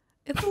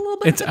 It's a little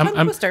bit of a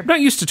tongue twister. I'm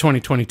not used to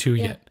 2022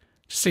 yet.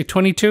 Just say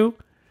 22.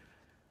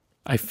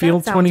 I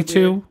feel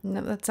 22. Weird.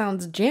 No, that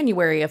sounds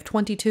January of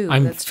 22.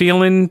 I'm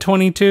feeling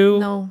 22.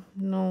 No.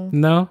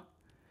 No?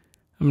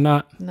 I'm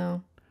not.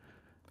 No.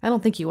 I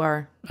don't think you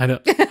are.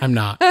 I'm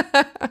not.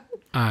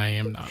 I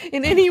am not.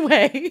 In any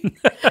way.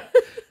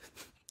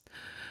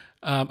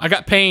 I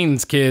got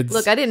pains, kids.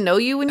 Look, I didn't know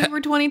you when you were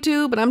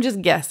 22, but I'm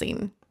just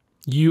guessing.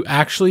 You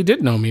actually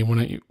did know me when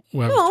I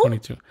was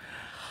 22.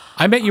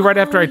 I met you right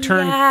after I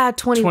turned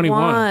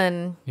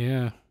 21.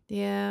 Yeah.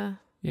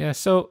 Yeah,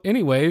 so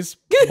anyways,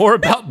 more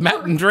about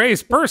Matt and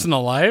Dre's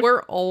personal life.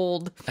 We're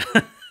old.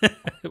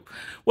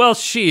 Well,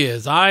 she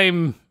is.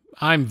 I'm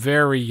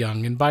very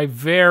young, and by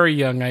very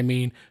young, I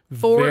mean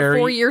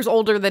 4 years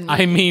older than me.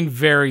 I mean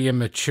very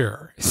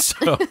immature.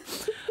 So,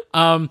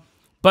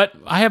 but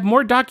I have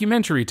more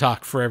documentary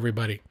talk for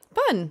everybody.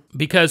 Fun.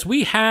 Because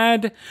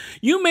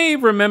you may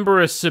remember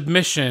a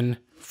submission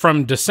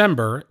from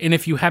December, and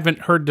if you haven't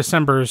heard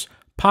December's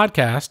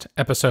podcast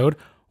episode,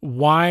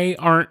 why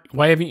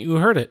haven't you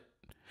heard it?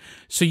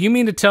 So you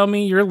mean to tell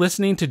me you're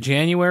listening to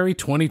January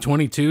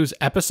 2022's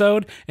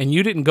episode and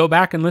you didn't go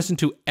back and listen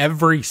to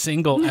every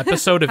single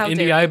episode of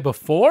IndieEye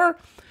before?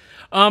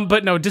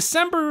 But no,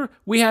 December,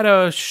 we had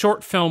a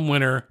short film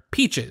winner,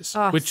 Peaches,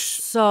 which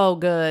so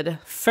good.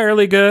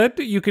 Fairly good.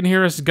 You can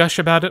hear us gush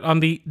about it on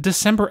the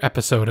December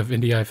episode of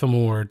IndieEye Film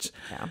Awards.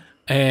 Yeah.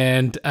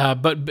 And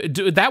but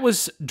that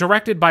was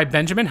directed by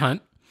Benjamin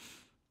Hunt.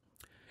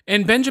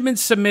 And Benjamin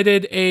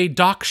submitted a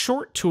doc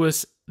short to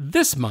us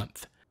this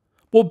month.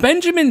 Well,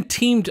 Benjamin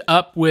teamed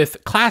up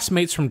with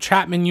classmates from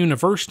Chapman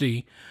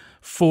University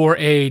for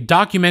a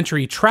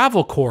documentary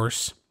travel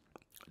course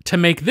to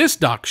make this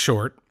doc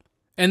short.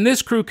 And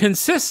this crew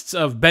consists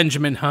of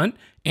Benjamin Hunt,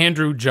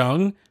 Andrew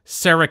Jung,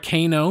 Sarah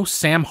Cano,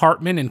 Sam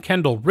Hartman, and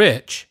Kendall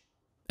Rich.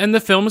 And the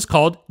film is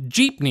called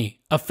Jeepney,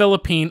 a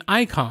Philippine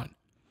Icon.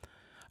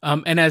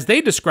 And as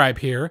they describe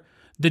here,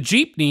 the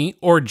jeepney,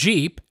 or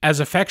jeep, as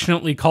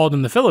affectionately called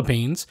in the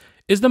Philippines,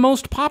 is the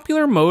most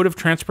popular mode of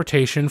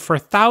transportation for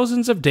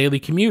thousands of daily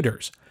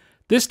commuters.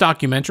 This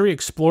documentary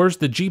explores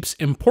the jeep's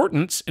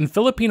importance in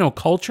Filipino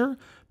culture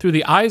through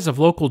the eyes of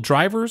local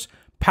drivers,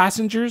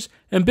 passengers,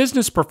 and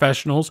business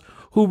professionals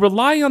who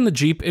rely on the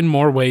jeep in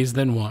more ways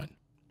than one.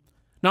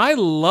 Now, I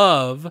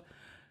love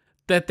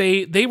that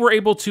they were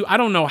able to, I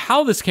don't know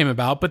how this came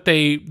about, but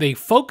they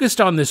focused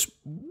on this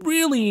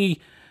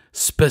really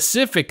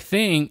specific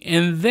thing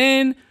and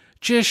then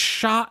just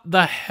shot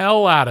the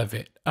hell out of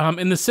it.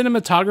 And the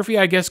cinematography,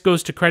 I guess,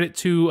 goes to credit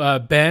to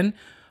Ben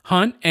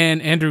Hunt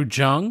and Andrew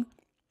Jung.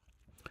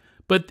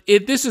 But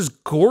this is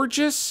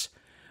gorgeous.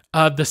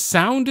 The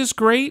sound is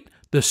great.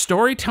 The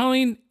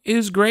storytelling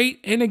is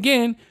great. And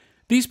again,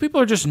 these people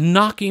are just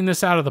knocking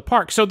this out of the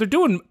park. So they're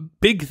doing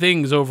big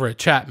things over at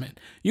Chapman.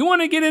 You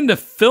want to get into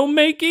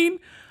filmmaking?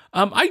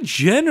 I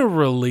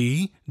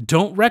generally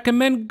don't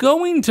recommend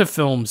going to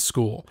film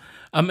school.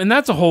 And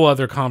that's a whole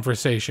other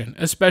conversation,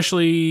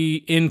 especially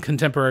in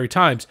contemporary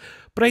times.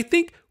 But I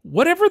think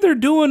whatever they're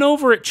doing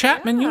over at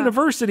Chapman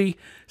University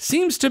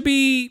seems to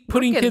be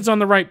putting kids on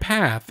the right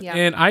path. Yeah.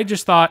 And I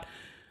just thought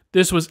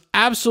this was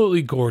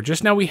absolutely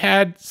gorgeous. Now, we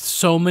had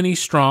so many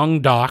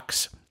strong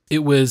docs. It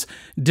was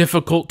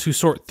difficult to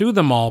sort through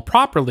them all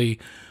properly.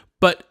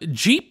 But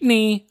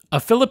Jeepney, a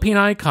Philippine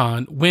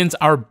Icon, wins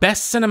our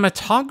best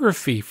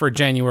cinematography for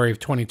January of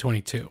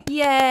 2022.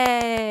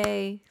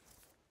 Yay!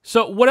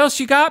 So what else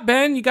you got,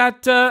 Ben? You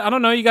got, I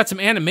don't know, you got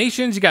some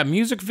animations, you got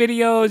music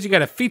videos, you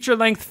got a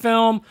feature-length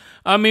film.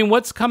 I mean,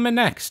 what's coming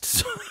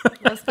next?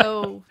 Let's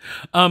go.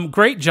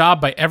 Great job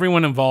by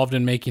everyone involved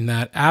in making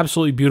that.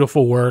 Absolutely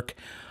beautiful work.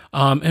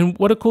 And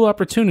what a cool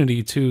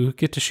opportunity to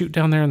get to shoot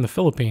down there in the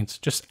Philippines.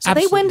 Just so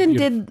they went and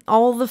did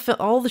all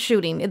the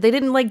shooting. They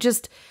didn't like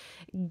just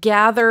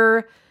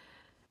gather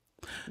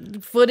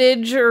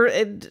footage or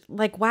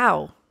like,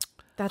 wow.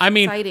 That's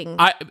exciting.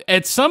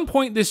 At some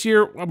point this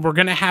year, we're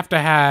going to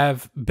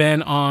have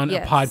Ben on a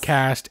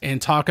podcast and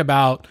talk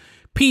about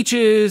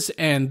Peaches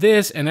and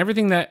this and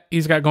everything that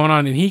he's got going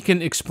on. And he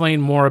can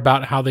explain more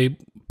about how they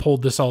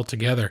pulled this all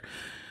together.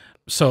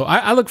 So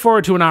I look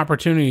forward to an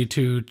opportunity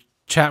to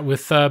chat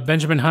with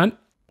Benjamin Hunt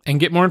and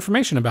get more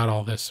information about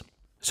all this.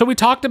 So we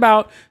talked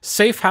about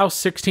Safe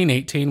House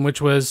 1618,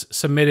 which was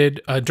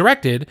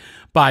directed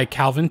by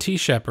Calvin T.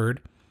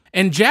 Shepard.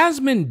 And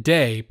Jasmine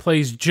Day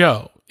plays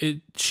Jo.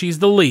 She's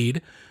the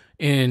lead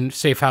in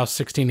Safe House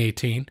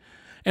 1618,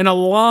 and a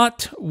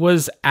lot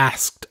was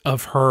asked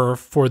of her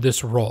for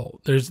this role.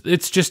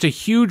 It's just a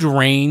huge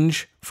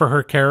range for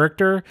her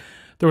character.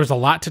 There was a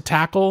lot to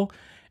tackle,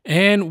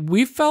 and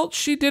we felt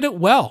she did it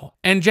well.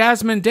 And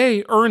Jasmine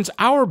Day earns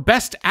our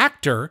Best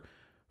Actor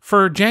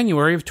for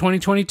January of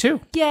 2022.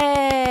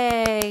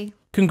 Yay!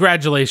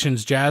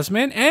 Congratulations,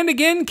 Jasmine. And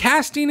again,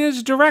 casting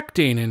is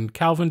directing, and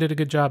Calvin did a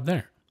good job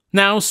there.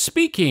 Now,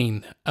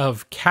 speaking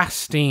of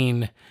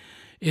casting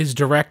is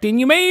directing,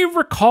 you may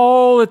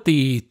recall at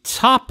the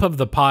top of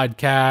the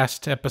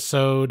podcast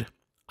episode,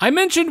 I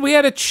mentioned we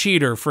had a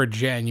cheater for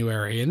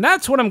January, and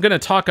that's what I'm going to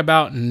talk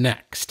about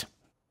next.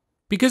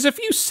 Because if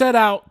you set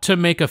out to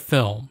make a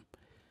film,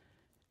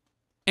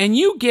 and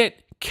you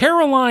get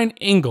Caroline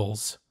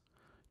Ingalls,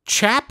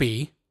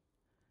 Chappie,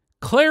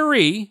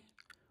 Clary,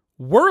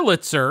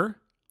 Wurlitzer,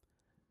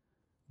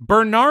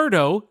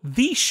 Bernardo,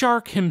 the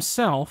shark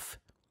himself,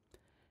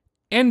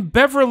 and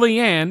Beverly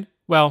Ann,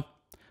 well,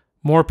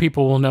 more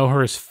people will know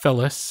her as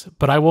Phyllis,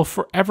 but I will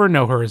forever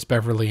know her as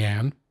Beverly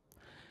Ann.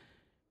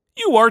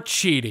 You are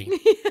cheating.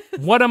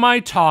 What am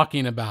I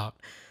talking about?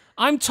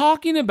 I'm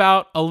talking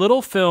about a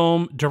little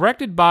film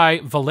directed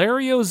by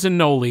Valerio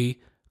Zinoli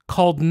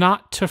called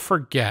Not to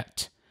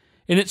Forget.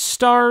 And it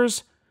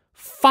stars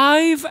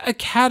 5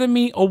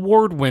 Academy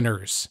Award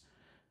winners.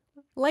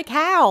 Like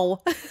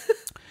how?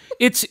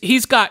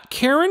 He's got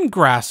Karen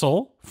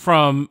Grassel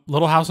from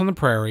Little House on the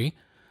Prairie,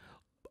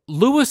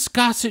 Louis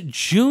Gossett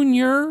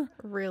Jr.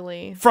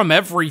 Really? From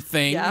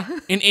everything. Yeah.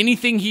 And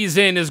anything he's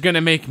in is going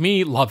to make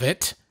me love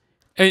it.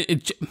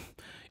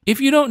 If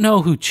you don't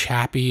know who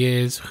Chappie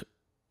is,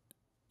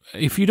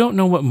 if you don't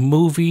know what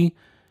movie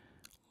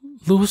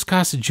Louis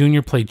Gossett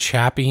Jr. played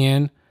Chappie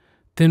in,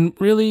 then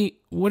really,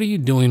 what are you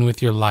doing with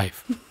your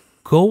life?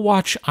 Go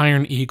watch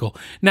Iron Eagle.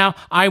 Now,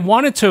 I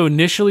wanted to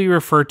initially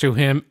refer to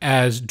him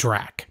as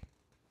Drac.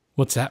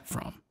 What's that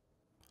from?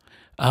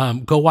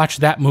 Go watch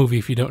that movie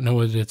if you don't know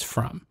what it's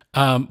from.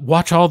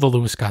 Watch all the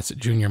Louis Gossett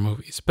Jr.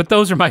 movies, but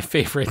those are my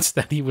favorites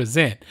that he was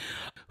in.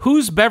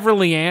 Who's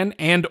Beverly Ann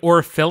and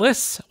or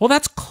Phyllis? Well,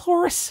 that's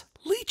Cloris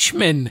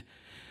Leachman.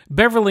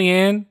 Beverly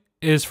Ann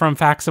is from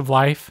Facts of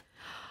Life.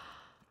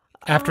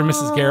 After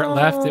Mrs. Garrett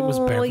left, it was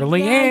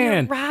Beverly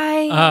Ann. You're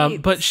right.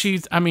 But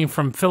she's, I mean,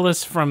 from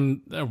Phyllis, her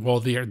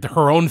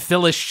own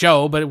Phyllis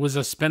show, but it was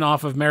a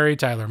spinoff of Mary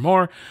Tyler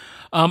Moore.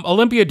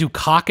 Olympia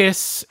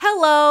Dukakis.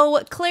 Hello,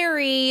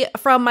 Clary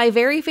from my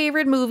very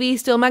favorite movie,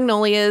 Still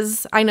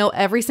Magnolias. I know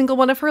every single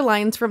one of her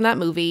lines from that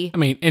movie. I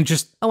mean, and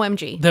just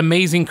OMG. The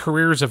amazing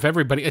careers of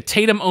everybody.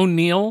 Tatum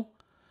O'Neal,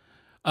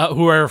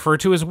 who I refer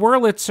to as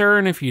Wurlitzer,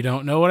 and if you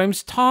don't know what I'm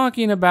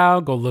talking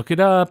about, go look it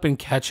up and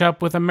catch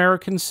up with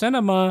American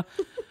cinema.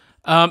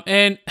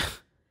 And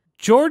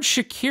George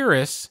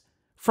Shakiris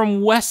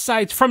from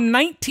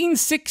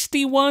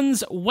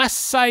 1961's West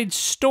Side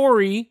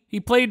Story. He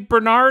played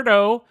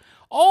Bernardo.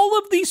 All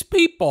of these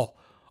people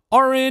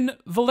are in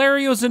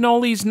Valerio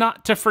Zanoli's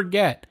Not to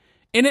Forget,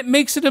 and it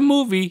makes it a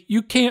movie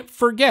you can't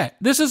forget.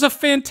 This is a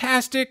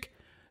fantastic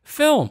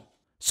film.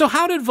 So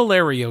how did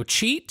Valerio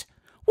cheat?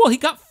 Well, he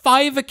got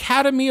 5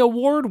 Academy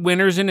Award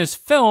winners in his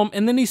film,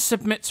 and then he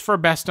submits for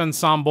Best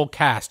Ensemble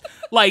Cast.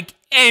 Like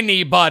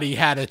anybody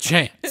had a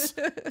chance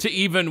to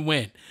even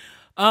win.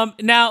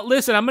 Now,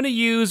 listen, I'm going to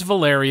use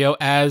Valerio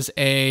as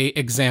a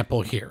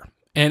example here,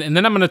 and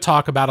then I'm going to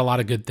talk about a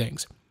lot of good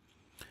things.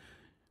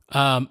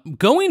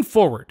 Going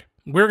forward,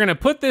 we're going to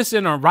put this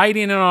in our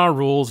writing and our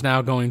rules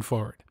now going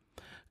forward.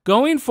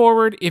 Going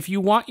forward, if you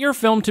want your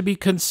film to be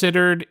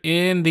considered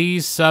in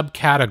these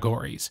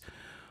subcategories,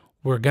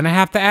 we're going to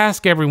have to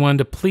ask everyone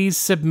to please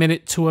submit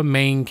it to a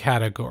main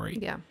category.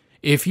 Yeah.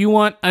 If you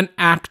want an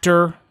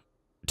actor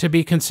to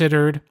be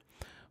considered,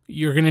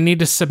 you're going to need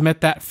to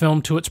submit that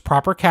film to its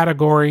proper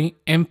category.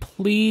 And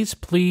please,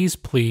 please,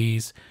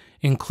 please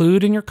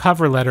include in your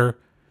cover letter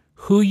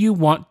who you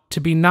want to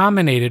be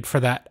nominated for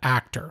that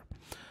actor.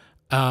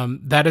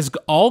 That is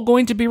all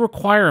going to be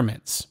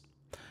requirements.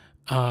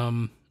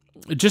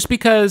 Just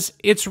because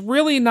it's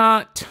really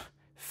not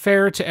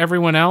fair to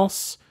everyone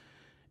else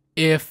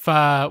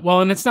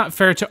and it's not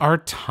fair to our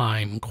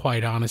time,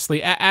 quite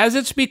honestly. As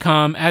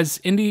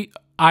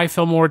IndieEye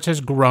Film Awards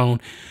has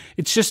grown,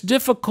 it's just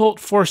difficult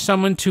for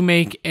someone to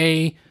make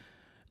a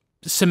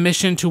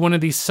submission to one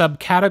of these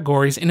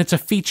subcategories, and it's a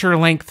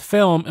feature-length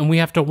film, and we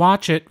have to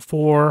watch it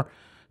for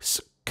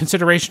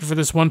consideration for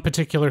this one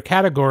particular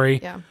category.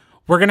 Yeah.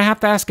 We're going to have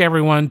to ask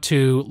everyone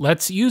to,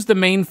 let's use the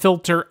main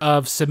filter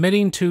of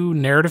submitting to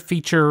narrative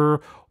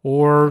feature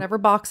or whatever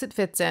box it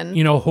fits in,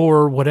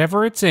 horror,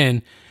 whatever it's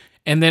in.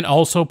 And then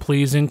also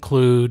please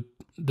include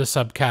the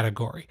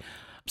subcategory.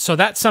 So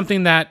that's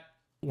something that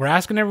we're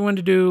asking everyone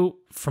to do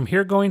from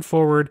here going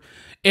forward.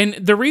 And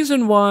the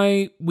reason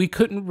why we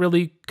couldn't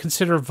really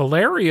consider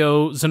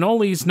Valerio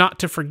Zanoli's Not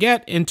to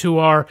Forget into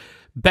our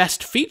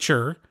best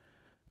feature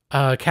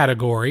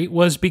category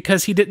was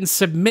because he didn't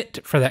submit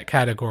for that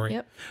category.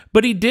 Yep.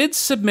 But he did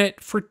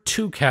submit for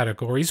 2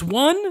 categories.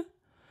 One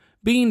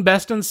being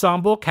Best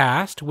Ensemble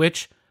Cast,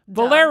 which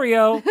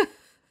Valerio,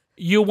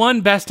 you won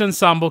Best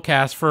Ensemble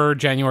Cast for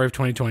January of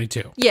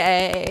 2022.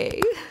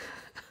 Yay.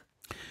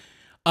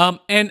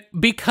 And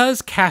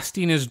because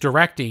casting is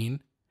directing,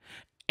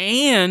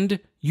 and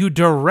you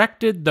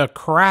directed the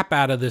crap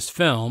out of this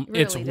film.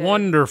 Really it's did.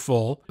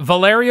 Wonderful.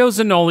 Valerio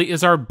Zanoli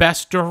is our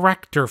best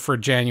director for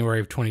January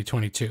of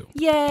 2022.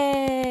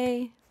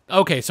 Yay.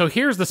 Okay, so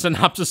here's the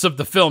synopsis of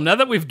the film, now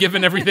that we've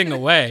given everything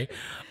away.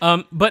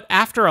 But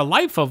after a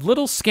life of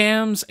little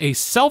scams, a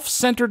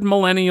self-centered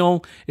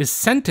millennial is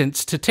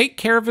sentenced to take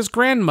care of his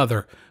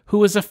grandmother,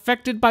 who is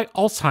affected by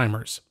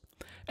Alzheimer's.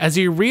 As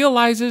he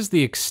realizes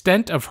the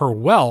extent of her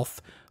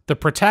wealth, the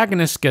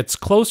protagonist gets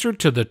closer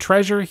to the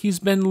treasure he's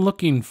been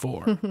looking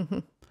for.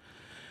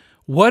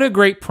 What a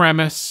great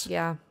premise.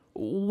 Yeah.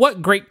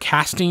 What great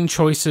casting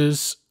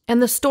choices.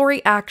 And the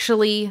story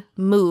actually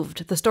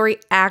moved. The story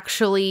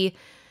actually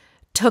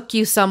took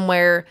you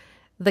somewhere.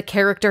 The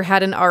character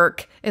had an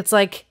arc. It's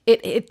like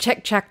it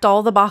checked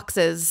all the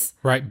boxes.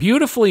 Right.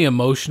 Beautifully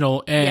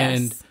emotional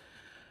Yes.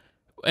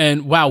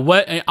 And wow,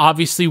 what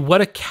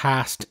a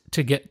cast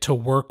to get to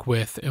work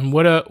with, and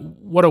what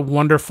a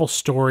wonderful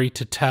story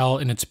to tell.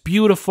 And it's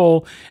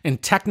beautiful,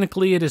 and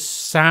technically it is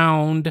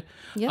sound.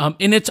 Yep.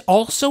 And it's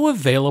also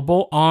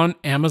available on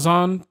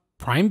Amazon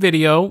Prime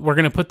Video. We're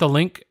going to put the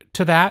link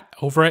to that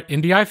over at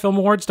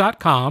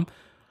IndieEyeFilmAwards.com.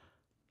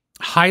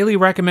 Highly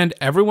recommend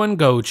everyone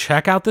go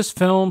check out this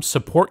film,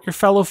 support your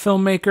fellow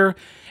filmmaker,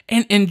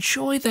 and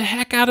enjoy the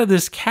heck out of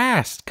this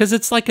cast, because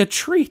it's like a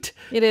treat.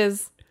 It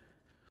is.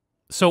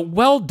 So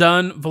well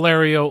done,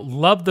 Valerio.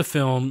 Love the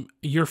film.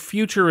 Your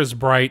future is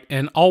bright,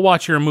 and I'll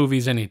watch your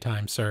movies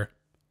anytime, sir.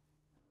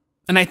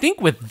 And I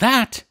think with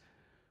that,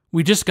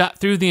 we just got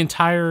through the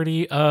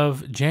entirety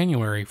of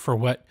January for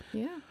what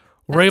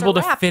we're able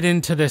to fit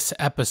into this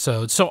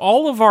episode. So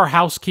all of our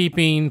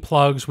housekeeping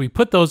plugs, we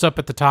put those up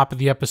at the top of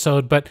the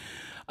episode, but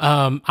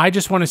I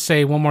just want to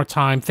say one more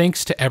time,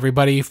 thanks to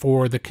everybody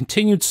for the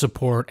continued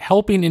support,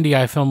 helping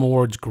IndieEye Film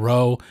Awards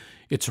grow.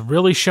 It's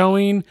really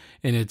showing,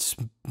 and it's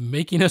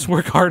making us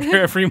work harder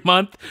every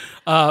month.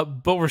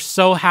 But we're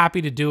so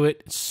happy to do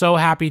it. So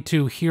happy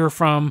to hear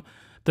from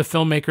the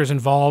filmmakers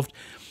involved.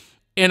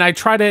 and I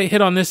try to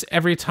hit on this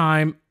every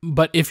time,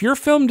 but if your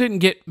film didn't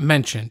get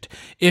mentioned,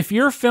 if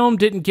your film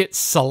didn't get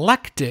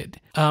selected,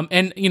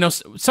 and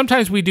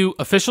sometimes we do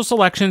official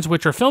selections,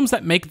 which are films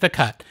that make the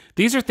cut.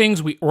 These are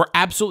things we're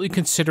absolutely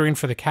considering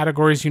for the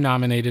categories you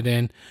nominated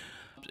in.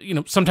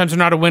 Sometimes they're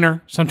not a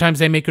winner. Sometimes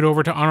they make it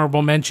over to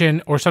honorable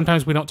mention, or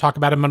sometimes we don't talk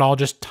about them at all,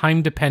 just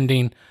time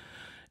depending.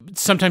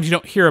 Sometimes you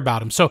don't hear about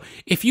them. So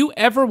if you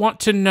ever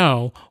want to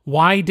know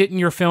why didn't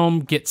your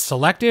film get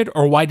selected,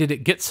 or why did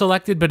it get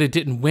selected but it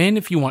didn't win,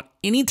 if you want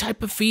any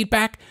type of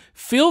feedback,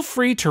 feel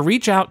free to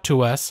reach out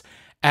to us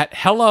at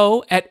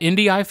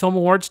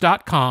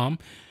hello@IndieEyeFilmAwards.com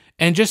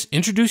and just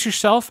introduce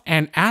yourself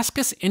and ask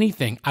us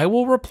anything. I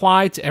will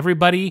reply to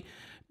everybody,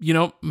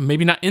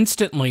 maybe not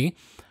instantly,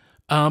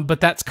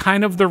 but that's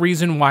kind of the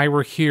reason why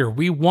we're here.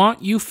 We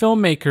want you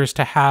filmmakers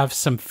to have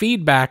some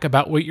feedback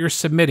about what you're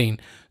submitting,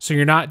 so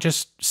you're not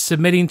just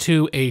submitting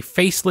to a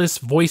faceless,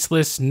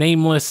 voiceless,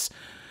 nameless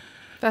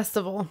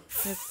festival,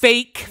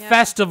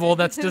 festival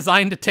that's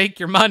designed to take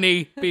your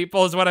money,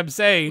 people, is what I'm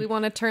saying. We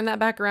want to turn that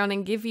back around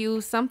and give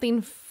you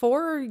something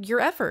for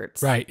your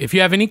efforts. Right. If you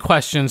have any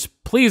questions,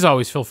 please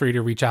always feel free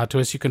to reach out to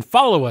us. You can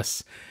follow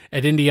us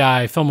at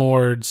IndieEye Film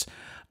Awards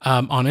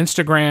on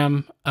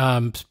Instagram.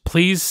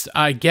 Please,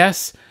 I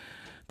guess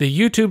the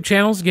YouTube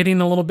channel's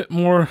getting a little bit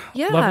more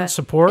love and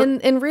support.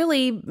 And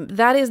really,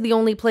 that is the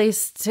only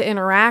place to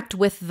interact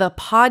with the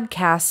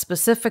podcast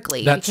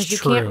specifically. That's because you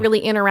true. can't really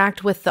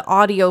interact with the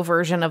audio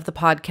version of the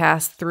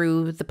podcast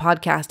through the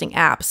podcasting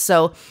apps.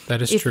 So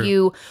that is if true.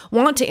 you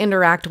want to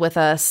interact with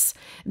us,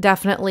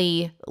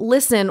 definitely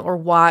listen or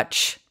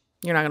watch.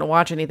 You're not going to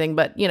watch anything,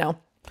 but Yeah,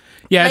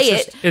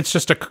 it's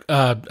just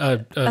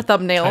a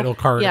thumbnail title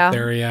card up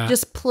there. Yeah,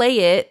 just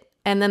play it,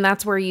 and then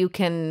that's where you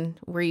can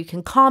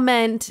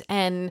comment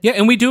and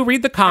and we do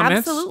read the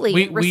comments. Absolutely,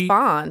 we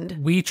respond.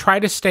 We try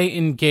to stay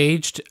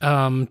engaged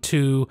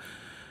to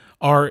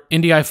our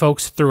IndieEye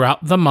folks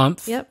throughout the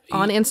month. Yep,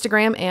 on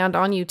Instagram and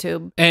on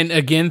YouTube. And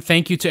again,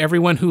 thank you to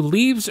everyone who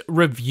leaves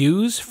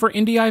reviews for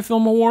IndieEye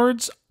Film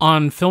Awards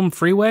on Film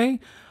Freeway.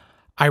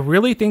 I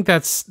really think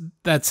that's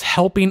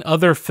helping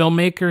other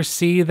filmmakers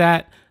see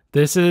that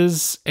this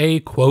is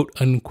a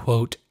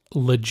quote-unquote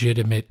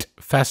legitimate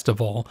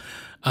festival,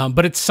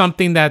 but it's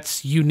something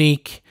that's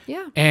unique.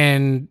 Yeah.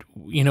 And,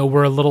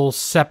 we're a little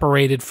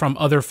separated from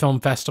other film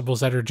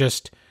festivals that are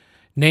just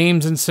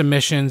names and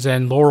submissions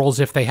and laurels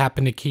if they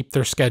happen to keep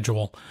their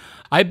schedule.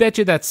 I bet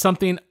you that's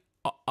something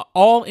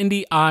all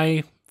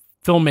IndieEye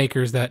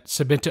filmmakers that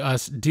submit to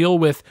us deal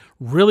with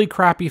really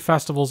crappy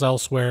festivals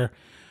elsewhere,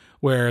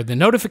 where the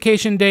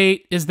notification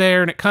date is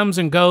there and it comes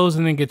and goes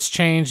and then gets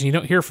changed and you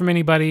don't hear from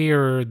anybody,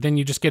 or then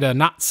you just get a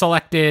not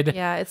selected.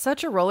 Yeah, it's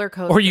such a roller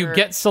coaster. Or you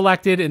get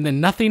selected and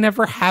then nothing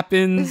ever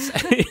happens.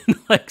 We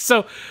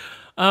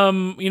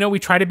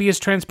try to be as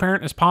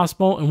transparent as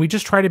possible, and we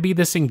just try to be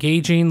this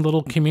engaging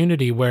little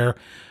community where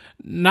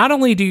not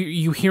only do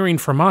you hearing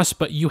from us,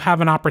 but you have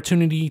an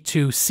opportunity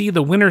to see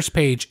the winners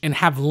page and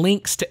have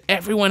links to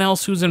everyone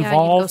else who's involved.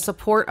 You can go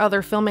support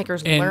other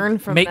filmmakers, and learn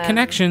from make them.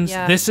 connections.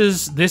 Yeah. This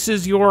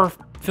is your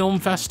film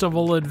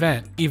festival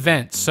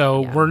event.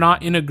 So we're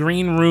not in a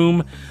green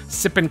room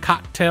sipping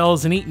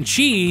cocktails and eating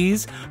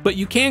cheese, but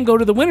you can go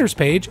to the winners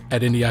page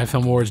at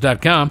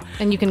IndieEyeFilmAwards.com.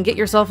 And you can get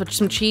yourself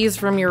some cheese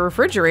from your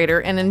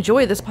refrigerator and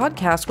enjoy this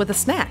podcast with a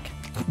snack.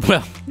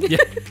 Well,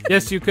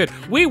 yes, you could.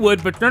 We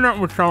would, but they're not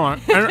withdrawn.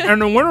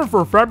 And the winner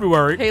for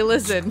February... Hey,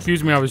 listen.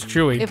 Excuse me, I was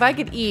chewing. If I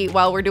could eat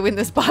while we're doing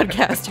this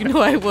podcast,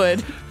 I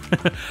would.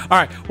 All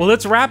right, well,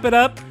 let's wrap it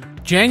up.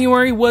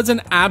 January was an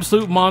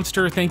absolute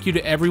monster. Thank you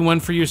to everyone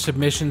for your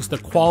submissions. The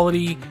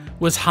quality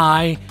was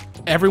high.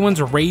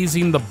 Everyone's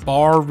raising the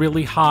bar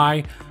really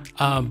high.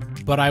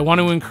 But I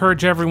want to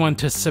encourage everyone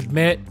to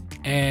submit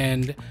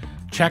and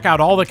check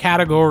out all the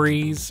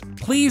categories.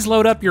 Please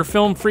load up your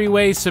Film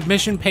Freeway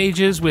submission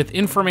pages with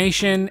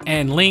information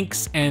and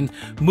links and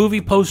movie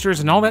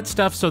posters and all that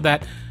stuff, so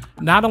that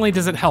not only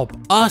does it help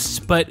us,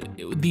 but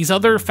these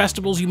other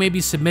festivals you may be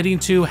submitting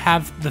to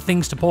have the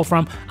things to pull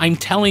from. I'm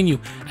telling you,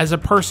 as a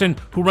person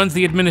who runs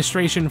the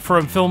administration for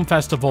a film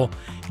festival,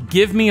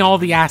 give me all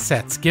the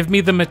assets, give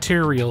me the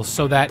materials,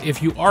 so that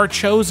if you are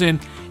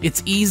chosen,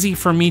 it's easy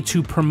for me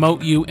to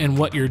promote you and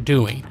what you're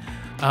doing.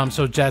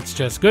 So that's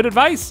just good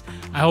advice.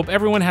 I hope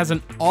everyone has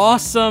an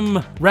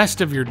awesome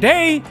rest of your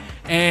day,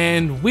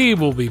 and we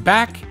will be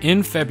back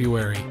in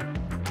February.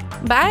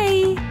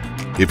 Bye.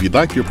 If you'd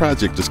like your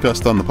project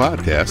discussed on the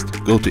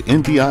podcast, go to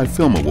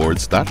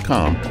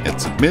IndieEyeFilmAwards.com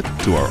and submit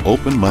to our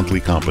open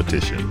monthly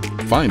competition.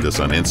 Find us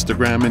on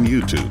Instagram and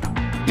YouTube,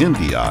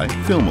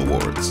 IndieEye Film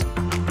Awards.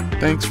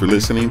 Thanks for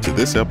listening to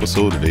this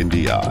episode of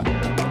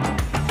IndieEye.